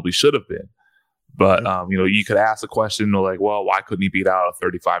probably should have been. But, you could ask the question like, well, why couldn't he beat out a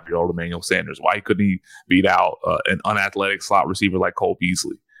 35-year-old Emmanuel Sanders? Why couldn't he beat out an unathletic slot receiver like Cole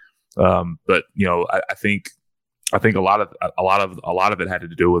Beasley? But I think a lot of it had to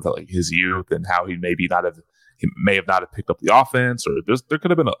do with like his youth and how he maybe he may have not have picked up the offense, or there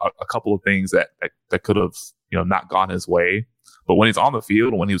could have been a couple of things that could have not gone his way. But when he's on the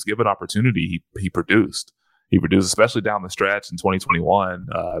field and when he was given opportunity, he produced. He produced, especially down the stretch in 2021.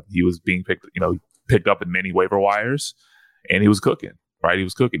 He was being picked up in many waiver wires, and he was cooking. Right, he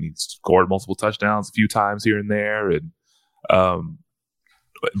was cooking. He scored multiple touchdowns a few times here and there, and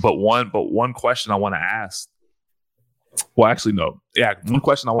but one question I want to ask. Well, actually, no. Yeah, one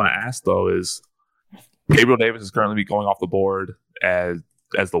question I want to ask though is Gabriel Davis is currently going off the board as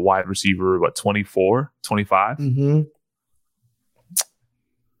the wide receiver, 24, 25, Mm-hmm.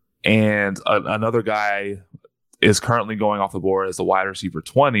 and another guy is currently going off the board as the wide receiver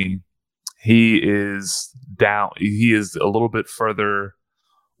 20. He is down. He is a little bit further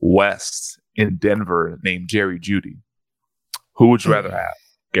west in Denver, named Jerry Jeudy. Who would you rather have,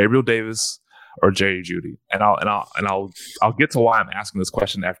 Gabriel Davis or Jerry Jeudy? And I'll get to why I'm asking this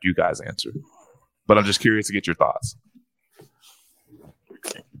question after you guys answer. But I'm just curious to get your thoughts.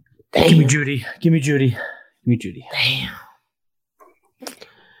 Give me Jeudy. Give me Jeudy. Give me Jeudy.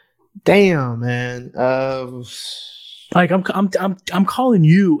 Damn, man. Like I'm calling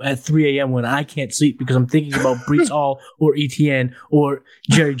you at 3 a.m. when I can't sleep because I'm thinking about Breece Hall or ETN or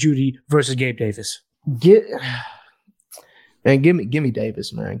Jerry Jeudy versus Gabe Davis. Give me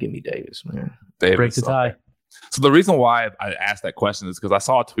Davis, man. Give me Davis, man. Davis, break the tie. So the reason why I asked that question is because I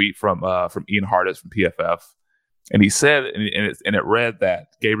saw a tweet from Ian Hartitz from PFF, and he said, and it read that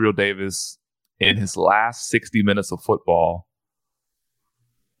Gabriel Davis in his last 60 minutes of football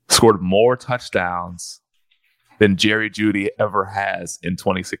scored more touchdowns than Jerry Jeudy ever has in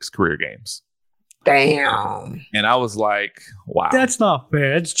 26 career games. Damn. And I was like, wow. That's not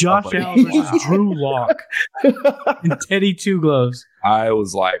fair. It's Josh Allen versus Drew Lock and Teddy Two Gloves. I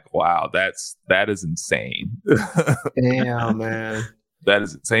was like, wow, that is insane. Damn, man. That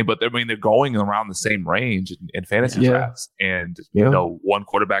is insane. But I mean, they're going around the same range in fantasy drafts. And one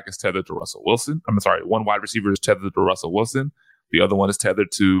quarterback is tethered to Russell Wilson. I'm sorry, one wide receiver is tethered to Russell Wilson. The other one is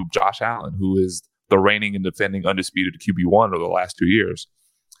tethered to Josh Allen, who is the reigning and defending undisputed QB1 over the last 2 years.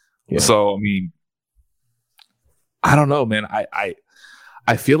 Yeah. So, I mean, I don't know, man. I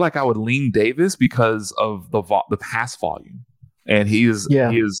feel like I would lean Davis because of the pass volume, and he is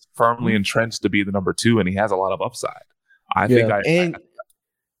firmly entrenched to be the number 2, and he has a lot of upside.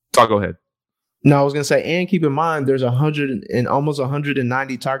 Go ahead. No, I was gonna say, and keep in mind, there's 100 and almost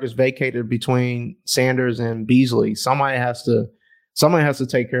 190 targets vacated between Sanders and Beasley. Somebody has to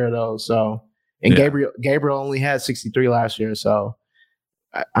take care of those. So. And Gabriel only had 63 last year. So,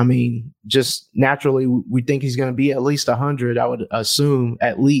 I mean, just naturally, we think he's going to be at least 100, I would assume,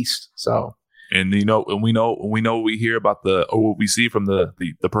 at least. So, and we hear about what we see from the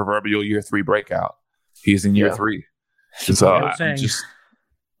proverbial year 3 breakout. He's in year 3. So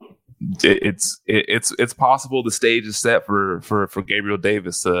it's possible the stage is set for Gabriel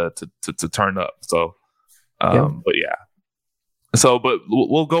Davis to turn up. So, but yeah. So, but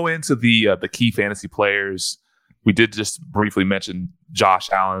we'll go into the key fantasy players. We did just briefly mention Josh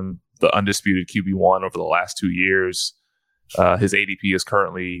Allen, the undisputed QB1 over the last 2 years. His ADP is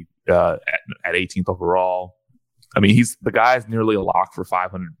currently at 18th overall. I mean, the guy's nearly a lock for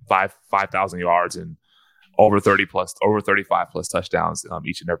 5,000 yards and over 35 plus touchdowns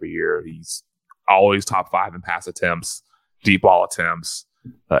each and every year. He's always top 5 in pass attempts, deep ball attempts.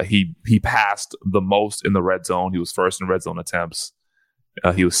 He passed the most in the red zone. He was first in red zone attempts.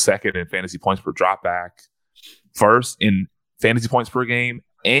 He was second in fantasy points per dropback, first in fantasy points per game,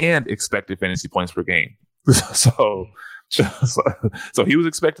 and expected fantasy points per game. So he was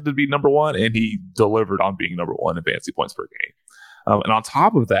expected to be number 1, and he delivered on being number 1 in fantasy points per game. And on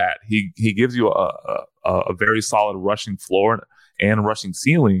top of that, he gives you a very solid rushing floor and rushing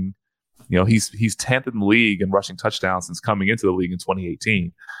ceiling. He's 10th in the league in rushing touchdowns since coming into the league in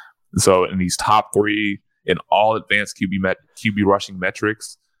 2018. So, and he's top 3 in all advanced QB rushing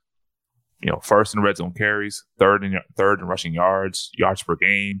metrics. First in red zone carries, third in rushing yards per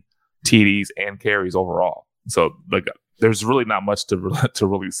game, TDs, and carries overall. So, there's really not much to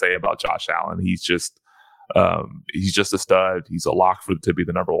really say about Josh Allen. He's just a stud. He's a lock to be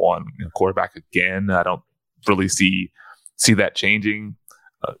the number 1 quarterback again. I don't really see that changing.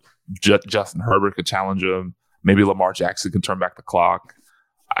 Justin Herbert could challenge him. Maybe Lamar Jackson can turn back the clock.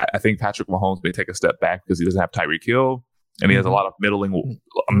 I think Patrick Mahomes may take a step back because he doesn't have Tyreek Hill, and he has a lot of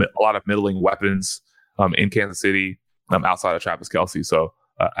middling weapons in Kansas City outside of Travis Kelce. So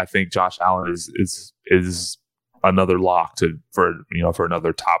I think Josh Allen is another lock for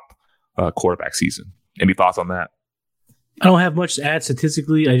another top quarterback season. Any thoughts on that? I don't have much to add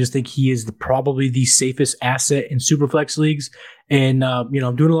statistically. I just think he is probably the safest asset in Superflex leagues. And, I'm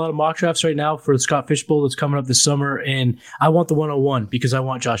doing a lot of mock drafts right now for the Scott Fish Bowl that's coming up this summer. And I want the 101 because I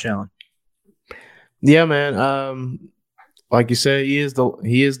want Josh Allen. Yeah, man. Like you said, he is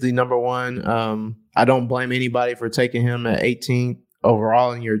the number one. I don't blame anybody for taking him at 18th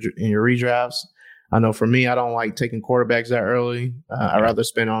overall in your redrafts. I know for me, I don't like taking quarterbacks that early. I'd rather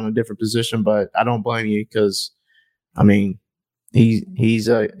spend on a different position, but I don't blame you because, I mean, he's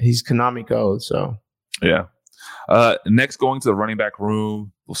Konami code. So yeah. Next, going to the running back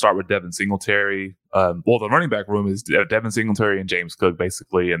room, we'll start with Devin Singletary. The running back room is Devin Singletary and James Cook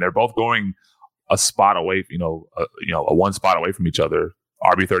basically, and they're both going a spot away, a one spot away from each other.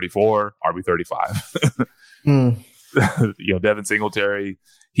 RB34, RB35. Devin Singletary,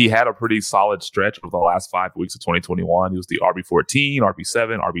 he had a pretty solid stretch over the last 5 weeks of 2021. He was the RB14,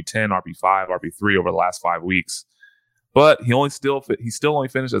 RB7, RB10, RB5, RB3 over the last 5 weeks. But he still only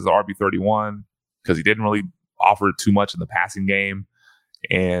finished as the RB31 because he didn't really offer too much in the passing game.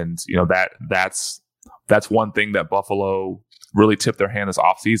 And, that's one thing that Buffalo really tipped their hand this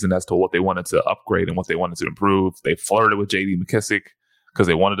offseason as to what they wanted to upgrade and what they wanted to improve. They flirted with J.D. McKissic because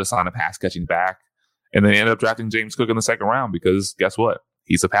they wanted to sign a pass catching back. And they ended up drafting James Cook in the second round because guess what?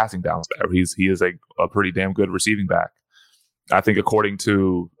 He's a passing down back. He is a pretty damn good receiving back. I think according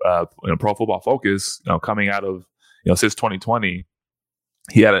to Pro Football Focus, coming out of since 2020,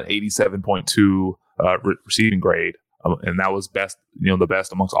 he had an 87.2 receiving grade, and that was best, the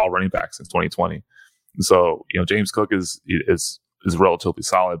best amongst all running backs since 2020. So James Cook is relatively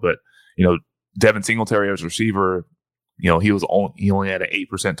solid, but Devin Singletary as a receiver, he only had an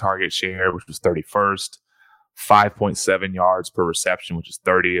 8% target share, which was 31st, 5.7 yards per reception, which is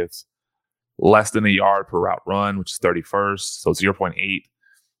 30th, less than a yard per route run, which is 31st, so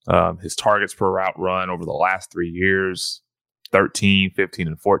 0.8. His targets per route run over the last 3 years, 13, 15,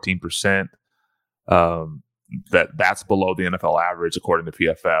 and 14%. That's below the NFL average according to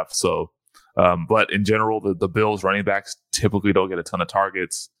PFF. So, but in general, the Bills running backs typically don't get a ton of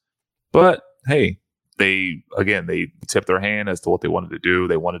targets. But hey, they tipped their hand as to what they wanted to do.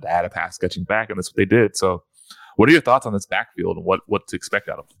 They wanted to add a pass catching back, and that's what they did. So, what are your thoughts on this backfield and what to expect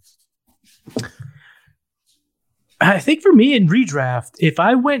out of them? I think for me in redraft, if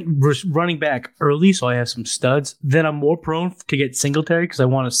I went running back early, so I have some studs, then I'm more prone to get Singletary because I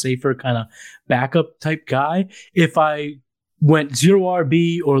want a safer kind of backup type guy. If I went 0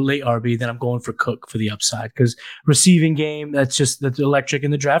 RB or late RB, then I'm going for Cook for the upside because receiving game, that's electric,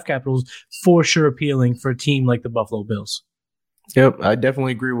 and the draft capital is for sure appealing for a team like the Buffalo Bills. Yep, I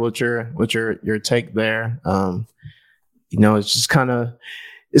definitely agree with your take there. It's just kind of.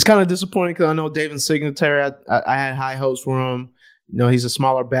 It's kind of disappointing because I know Devin Singletary, I had high hopes for him. He's a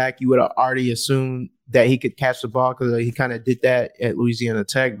smaller back. You would have already assumed that he could catch the ball because he kind of did that at Louisiana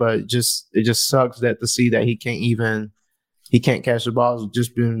Tech. But it just sucks to see that he can't catch the ball. He's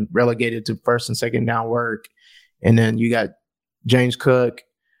just been relegated to first and second down work. And then you got James Cook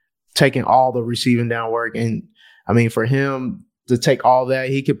taking all the receiving down work. And I mean, for him to take all that,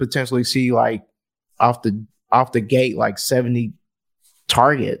 he could potentially see like off the gate like 70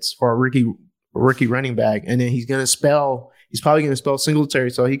 targets for a rookie running back, and then he's probably going to spell Singletary,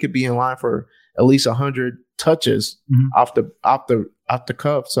 so he could be in line for at least 100 touches off the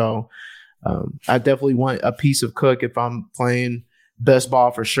cuff. So I definitely want a piece of Cook if I'm playing best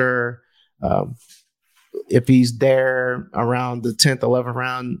ball for sure. If he's there around the 10th, 11th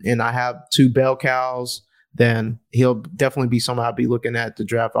round, and I have 2 bell cows, then he'll definitely be someone I'll be looking at the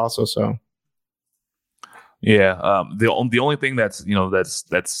draft also. So. Yeah, the only thing that's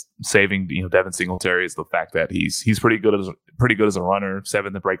saving Devin Singletary is the fact that he's pretty good as a runner,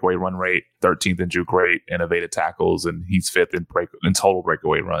 7th in breakaway run rate, 13th in juke rate, innovative tackles, and he's 5th in total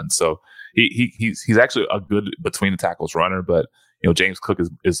breakaway runs. So he's actually a good between the tackles runner, but James Cook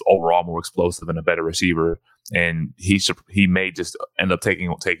is overall more explosive and a better receiver, and he may just end up taking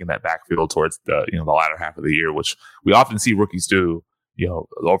that backfield towards the the latter half of the year, which we often see rookies do.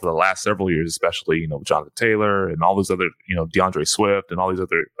 Over the last several years, especially, Jonathan Taylor and all those other, DeAndre Swift and all these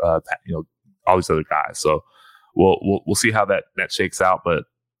other, all these other guys. So we'll see how that shakes out. But,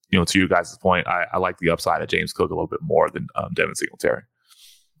 to you guys' point, I like the upside of James Cook a little bit more than Devin Singletary.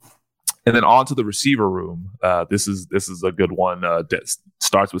 And then on to the receiver room. This is a good one.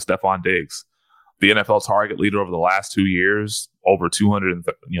 Starts with Stephon Diggs, the NFL target leader over the last 2 years, over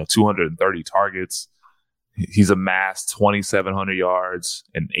 230 targets. He's amassed 2,700 yards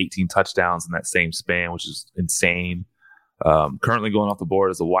and 18 touchdowns in that same span, which is insane. Currently going off the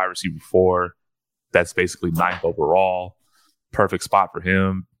board as a wide receiver 4. That's basically 9th overall. Perfect spot for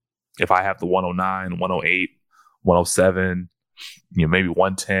him. If I have the 109, 108, 107, maybe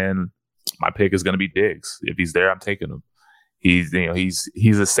 110. My pick is going to be Diggs. If he's there, I'm taking him. He's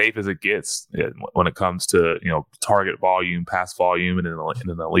as safe as it gets when it comes to target volume, pass volume, and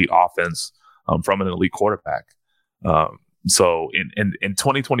an elite offense from an elite quarterback. So in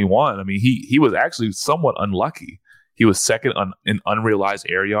 2021, I mean, he was actually somewhat unlucky. He was second in unrealized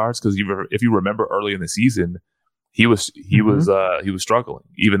air yards because if you remember early in the season, he was struggling,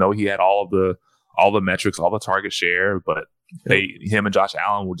 even though he had all the metrics, all the target share, but him and Josh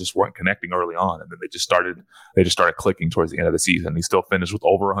Allen weren't connecting early on, and then they just started clicking towards the end of the season. He still finished with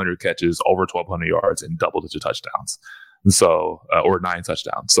over 100 catches, over 1,200 yards, and double-digit touchdowns, and so or 9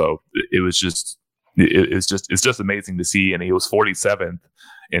 touchdowns. So it's just amazing to see, and he was 47th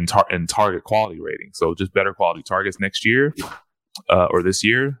in target quality rating. So just better quality targets next year or this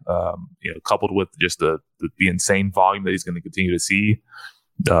year, coupled with just the insane volume that he's going to continue to see.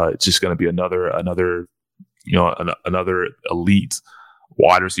 It's just going to be another elite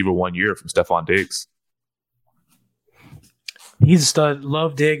wide receiver 1 year from Stephon Diggs. He's a stud.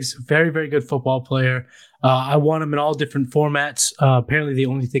 Love Diggs. Very, very good football player. I want him in all different formats. Apparently, the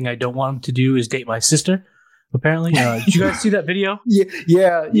only thing I don't want him to do is date my sister. Apparently, did you guys see that video?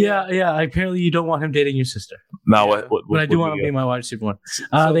 Yeah. Apparently, you don't want him dating your sister. No, what but I do want him being my wide receiver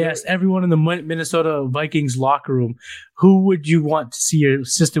 1. They asked everyone in the Minnesota Vikings locker room, who would you want to see your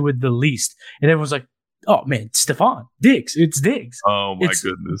sister with the least? And everyone's like, oh man, Stephon Diggs. It's Diggs. Oh my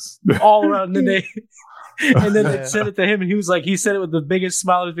goodness! All around the day. And then they said it to him, and he said it with the biggest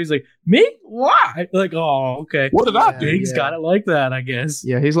smile on his face. He's like, me? Why? Like, oh, okay. What did I do? Diggs got it like that, I guess.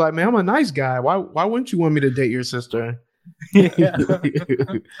 Yeah, he's like, man, I'm a nice guy. Why wouldn't you want me to date your sister? Yeah.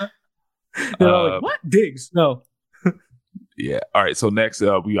 They're all like, what? Diggs? No. Yeah. All right. So next,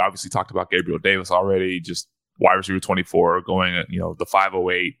 we obviously talked about Gabriel Davis already. Just wide receiver 24, going at the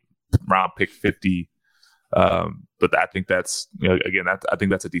 508 round pick 50. But I think that's I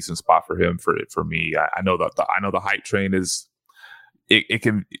think that's a decent spot for him. For me, I know that the hype train is it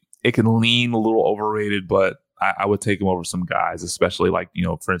can lean a little overrated, but I would take him over some guys, especially like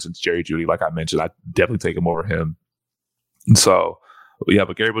for instance Jerry Jeudy. Like I mentioned, I definitely take him over him. And so yeah,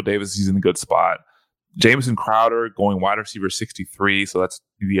 but Gabriel Davis, he's in a good spot. Jamison Crowder going wide receiver 63, so that's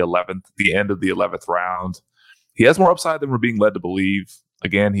the end of the 11th round. He has more upside than we're being led to believe.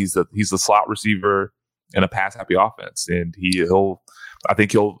 Again, he's the slot receiver in a pass-happy offense, and I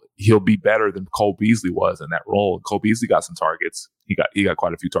think he'll be better than Cole Beasley was in that role. Cole Beasley got some targets. He got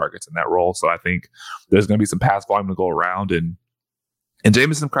quite a few targets in that role. So I think there's going to be some pass volume to go around, and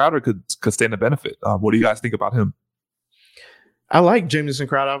Jamison Crowder could stand to benefit. What do you guys think about him? I like Jamison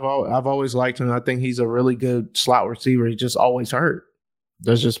Crowder. I've always liked him. I think he's a really good slot receiver. He's just always hurt.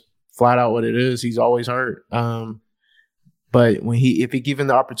 That's just flat out what it is. He's always hurt. But if he given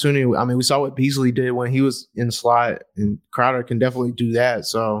the opportunity, I mean, we saw what Beasley did when he was in the slot, and Crowder can definitely do that.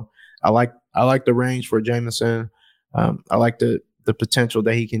 So I like the range for Jamison. I like the potential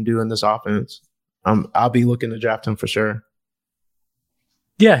that he can do in this offense. I'll be looking to draft him for sure.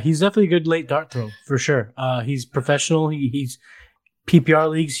 Yeah, he's definitely a good late dart throw for sure. He's professional. He's PPR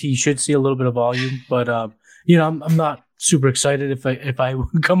leagues. He should see a little bit of volume, but I'm not super excited if I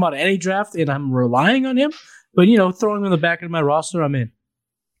come out of any draft and I'm relying on him. But, throwing him in the back of my roster, I'm in.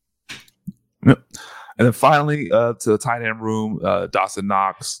 Yep. And then finally, to the tight end room, Dawson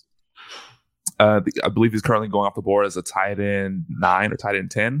Knox. I believe he's currently going off the board as a tight end 9 or tight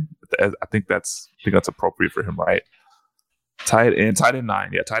end 10. I think that's appropriate for him, right? Tight end 9.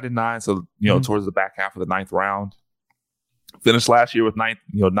 Yeah, tight end 9. So, towards the back half of the 9th round. Finished last year with 9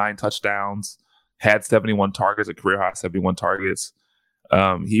 touchdowns. Had 71 targets, a career high 71 targets.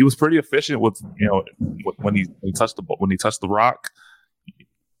 He was pretty efficient with when he touched the rock.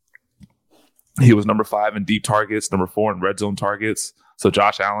 He was number 5 in deep targets, number 4 in red zone targets. So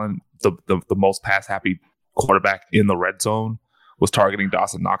Josh Allen, the most pass happy quarterback in the red zone, was targeting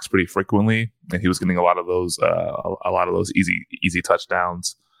Dawson Knox pretty frequently, and he was getting a lot of those easy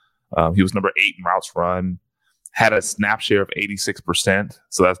touchdowns. He was number 8 in routes run, had a snap share of 86%,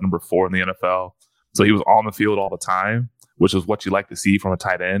 so that's number 4 in the NFL. So he was on the field all the time, which is what you like to see from a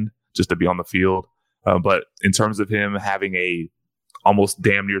tight end, just to be on the field. But in terms of him having a almost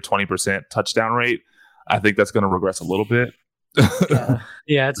damn near 20% touchdown rate, I think that's going to regress a little bit.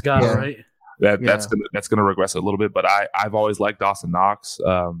 Yeah, it's got it, right? That's gonna regress a little bit. But I've always liked Dawson Knox,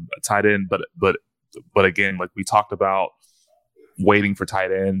 a tight end. But again, like we talked about, waiting for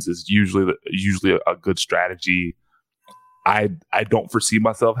tight ends is usually a good strategy. I don't foresee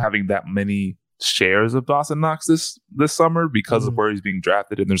myself having that many shares of Dawson Knox this summer because of where he's being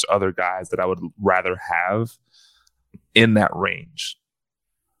drafted, and there's other guys that I would rather have in that range.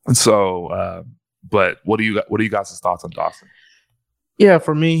 And so But what do you guys' thoughts on Dawson? Yeah,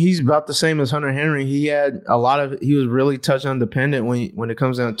 for me, he's about the same as Hunter Henry. He was really touchdown dependent when it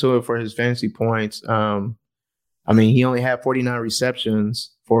comes down to it for his fantasy points. I mean, he only had 49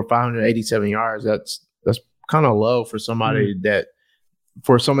 receptions for 587 yards. That's kind of low for somebody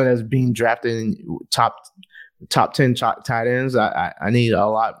that's being drafted in top 10 tight ends. I need a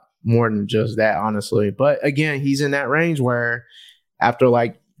lot more than just that, honestly. But again, he's in that range where after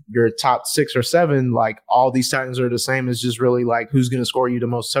like your top 6 or 7, like all these tight ends are the same. It's just really like who's going to score you the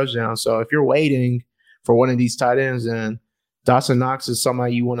most touchdowns. So if you're waiting for one of these tight ends, then Dawson Knox is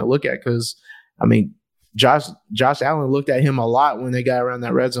somebody you want to look at because, I mean, Josh Allen looked at him a lot when they got around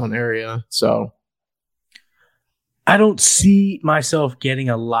that red zone area. So I don't see myself getting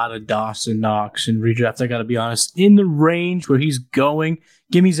a lot of Dawson Knox in redraft. I got to be honest. In the range where he's going,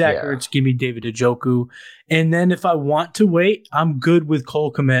 give me Zach Ertz, give me David Njoku. And then if I want to wait, I'm good with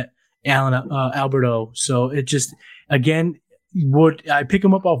Cole Kmet, Alberto. So it just, again, would I pick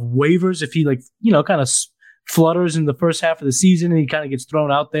him up off waivers if he kind of flutters in the first half of the season and he kind of gets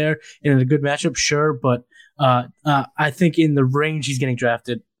thrown out there in a good matchup? Sure. But I think in the range he's getting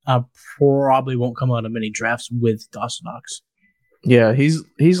drafted, probably won't come out of many drafts with Dawson Knox. Yeah,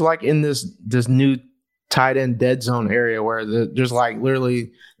 he's like in this new tight end dead zone area where there's like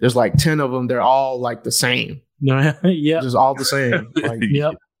literally there's like 10 of them. They're all like the same. Yeah, just all the same. Like,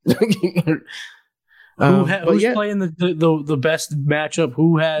 yep. Who's playing the best matchup?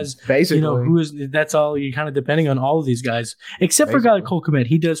 Who has basically that's all you kind of depending on all of these guys except for a guy like Cole Kmet.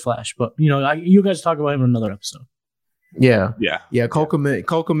 He does flash, but you guys talk about him in another episode. Yeah. Cole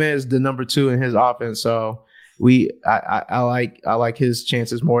Kmet is the number 2 in his offense, so I like his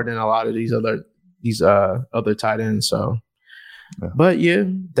chances more than a lot of these other tight ends. So, but yeah,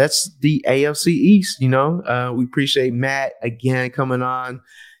 that's the AFC East. We appreciate Matt again coming on,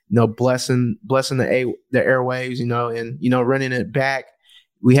 blessing the airwaves, and running it back.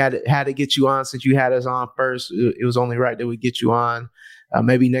 We had to get you on since you had us on first. It was only right that we get you on.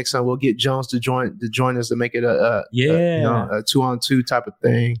 Maybe next time we'll get Jones to join us to make it a 2-on-2 type of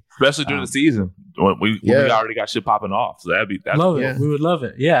thing, especially during the season when we already got shit popping off. So that'd be it. We would love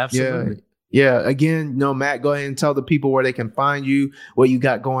it. Yeah, absolutely. Yeah. Again, Matt, go ahead and tell the people where they can find you, what you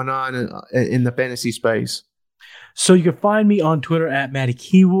got going on in the fantasy space. So you can find me on Twitter at Matty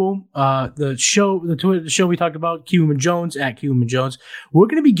Kiwoom. The show we talked about, Kiwoom and Jones at Kiwoom and Jones. We're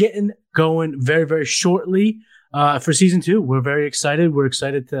going to be getting going very, very shortly for season 2. We're very excited. We're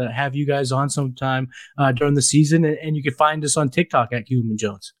excited to have you guys on sometime during the season, and you can find us on TikTok at Kiwoom and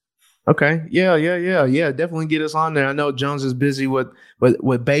Jones. Okay. Yeah. Definitely get us on there. I know Jones is busy with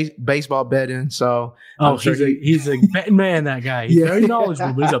baseball betting, so he's a betting man. That guy. He's very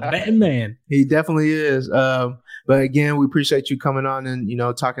knowledgeable, but he's a betting man. He definitely is. But again, we appreciate you coming on and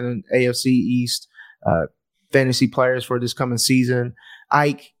talking AFC East fantasy players for this coming season.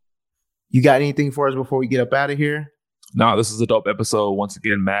 Ike, you got anything for us before we get up out of here? No, this is a dope episode. Once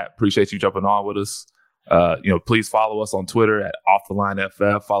again, Matt, appreciate you jumping on with us. Please follow us on Twitter at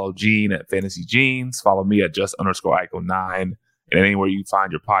OffTheLineFF. Follow Gene at Fantasy Genes. Follow me at just_Ico9. And anywhere you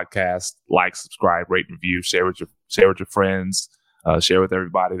find your podcast, like, subscribe, rate, review, share with your friends, share with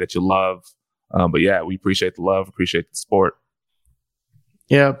everybody that you love. But yeah, we appreciate the love, appreciate the support.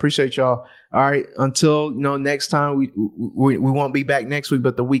 Yeah, appreciate y'all. All right, until next time, we won't be back next week,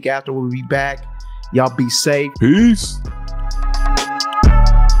 but the week after we'll be back. Y'all be safe. Peace.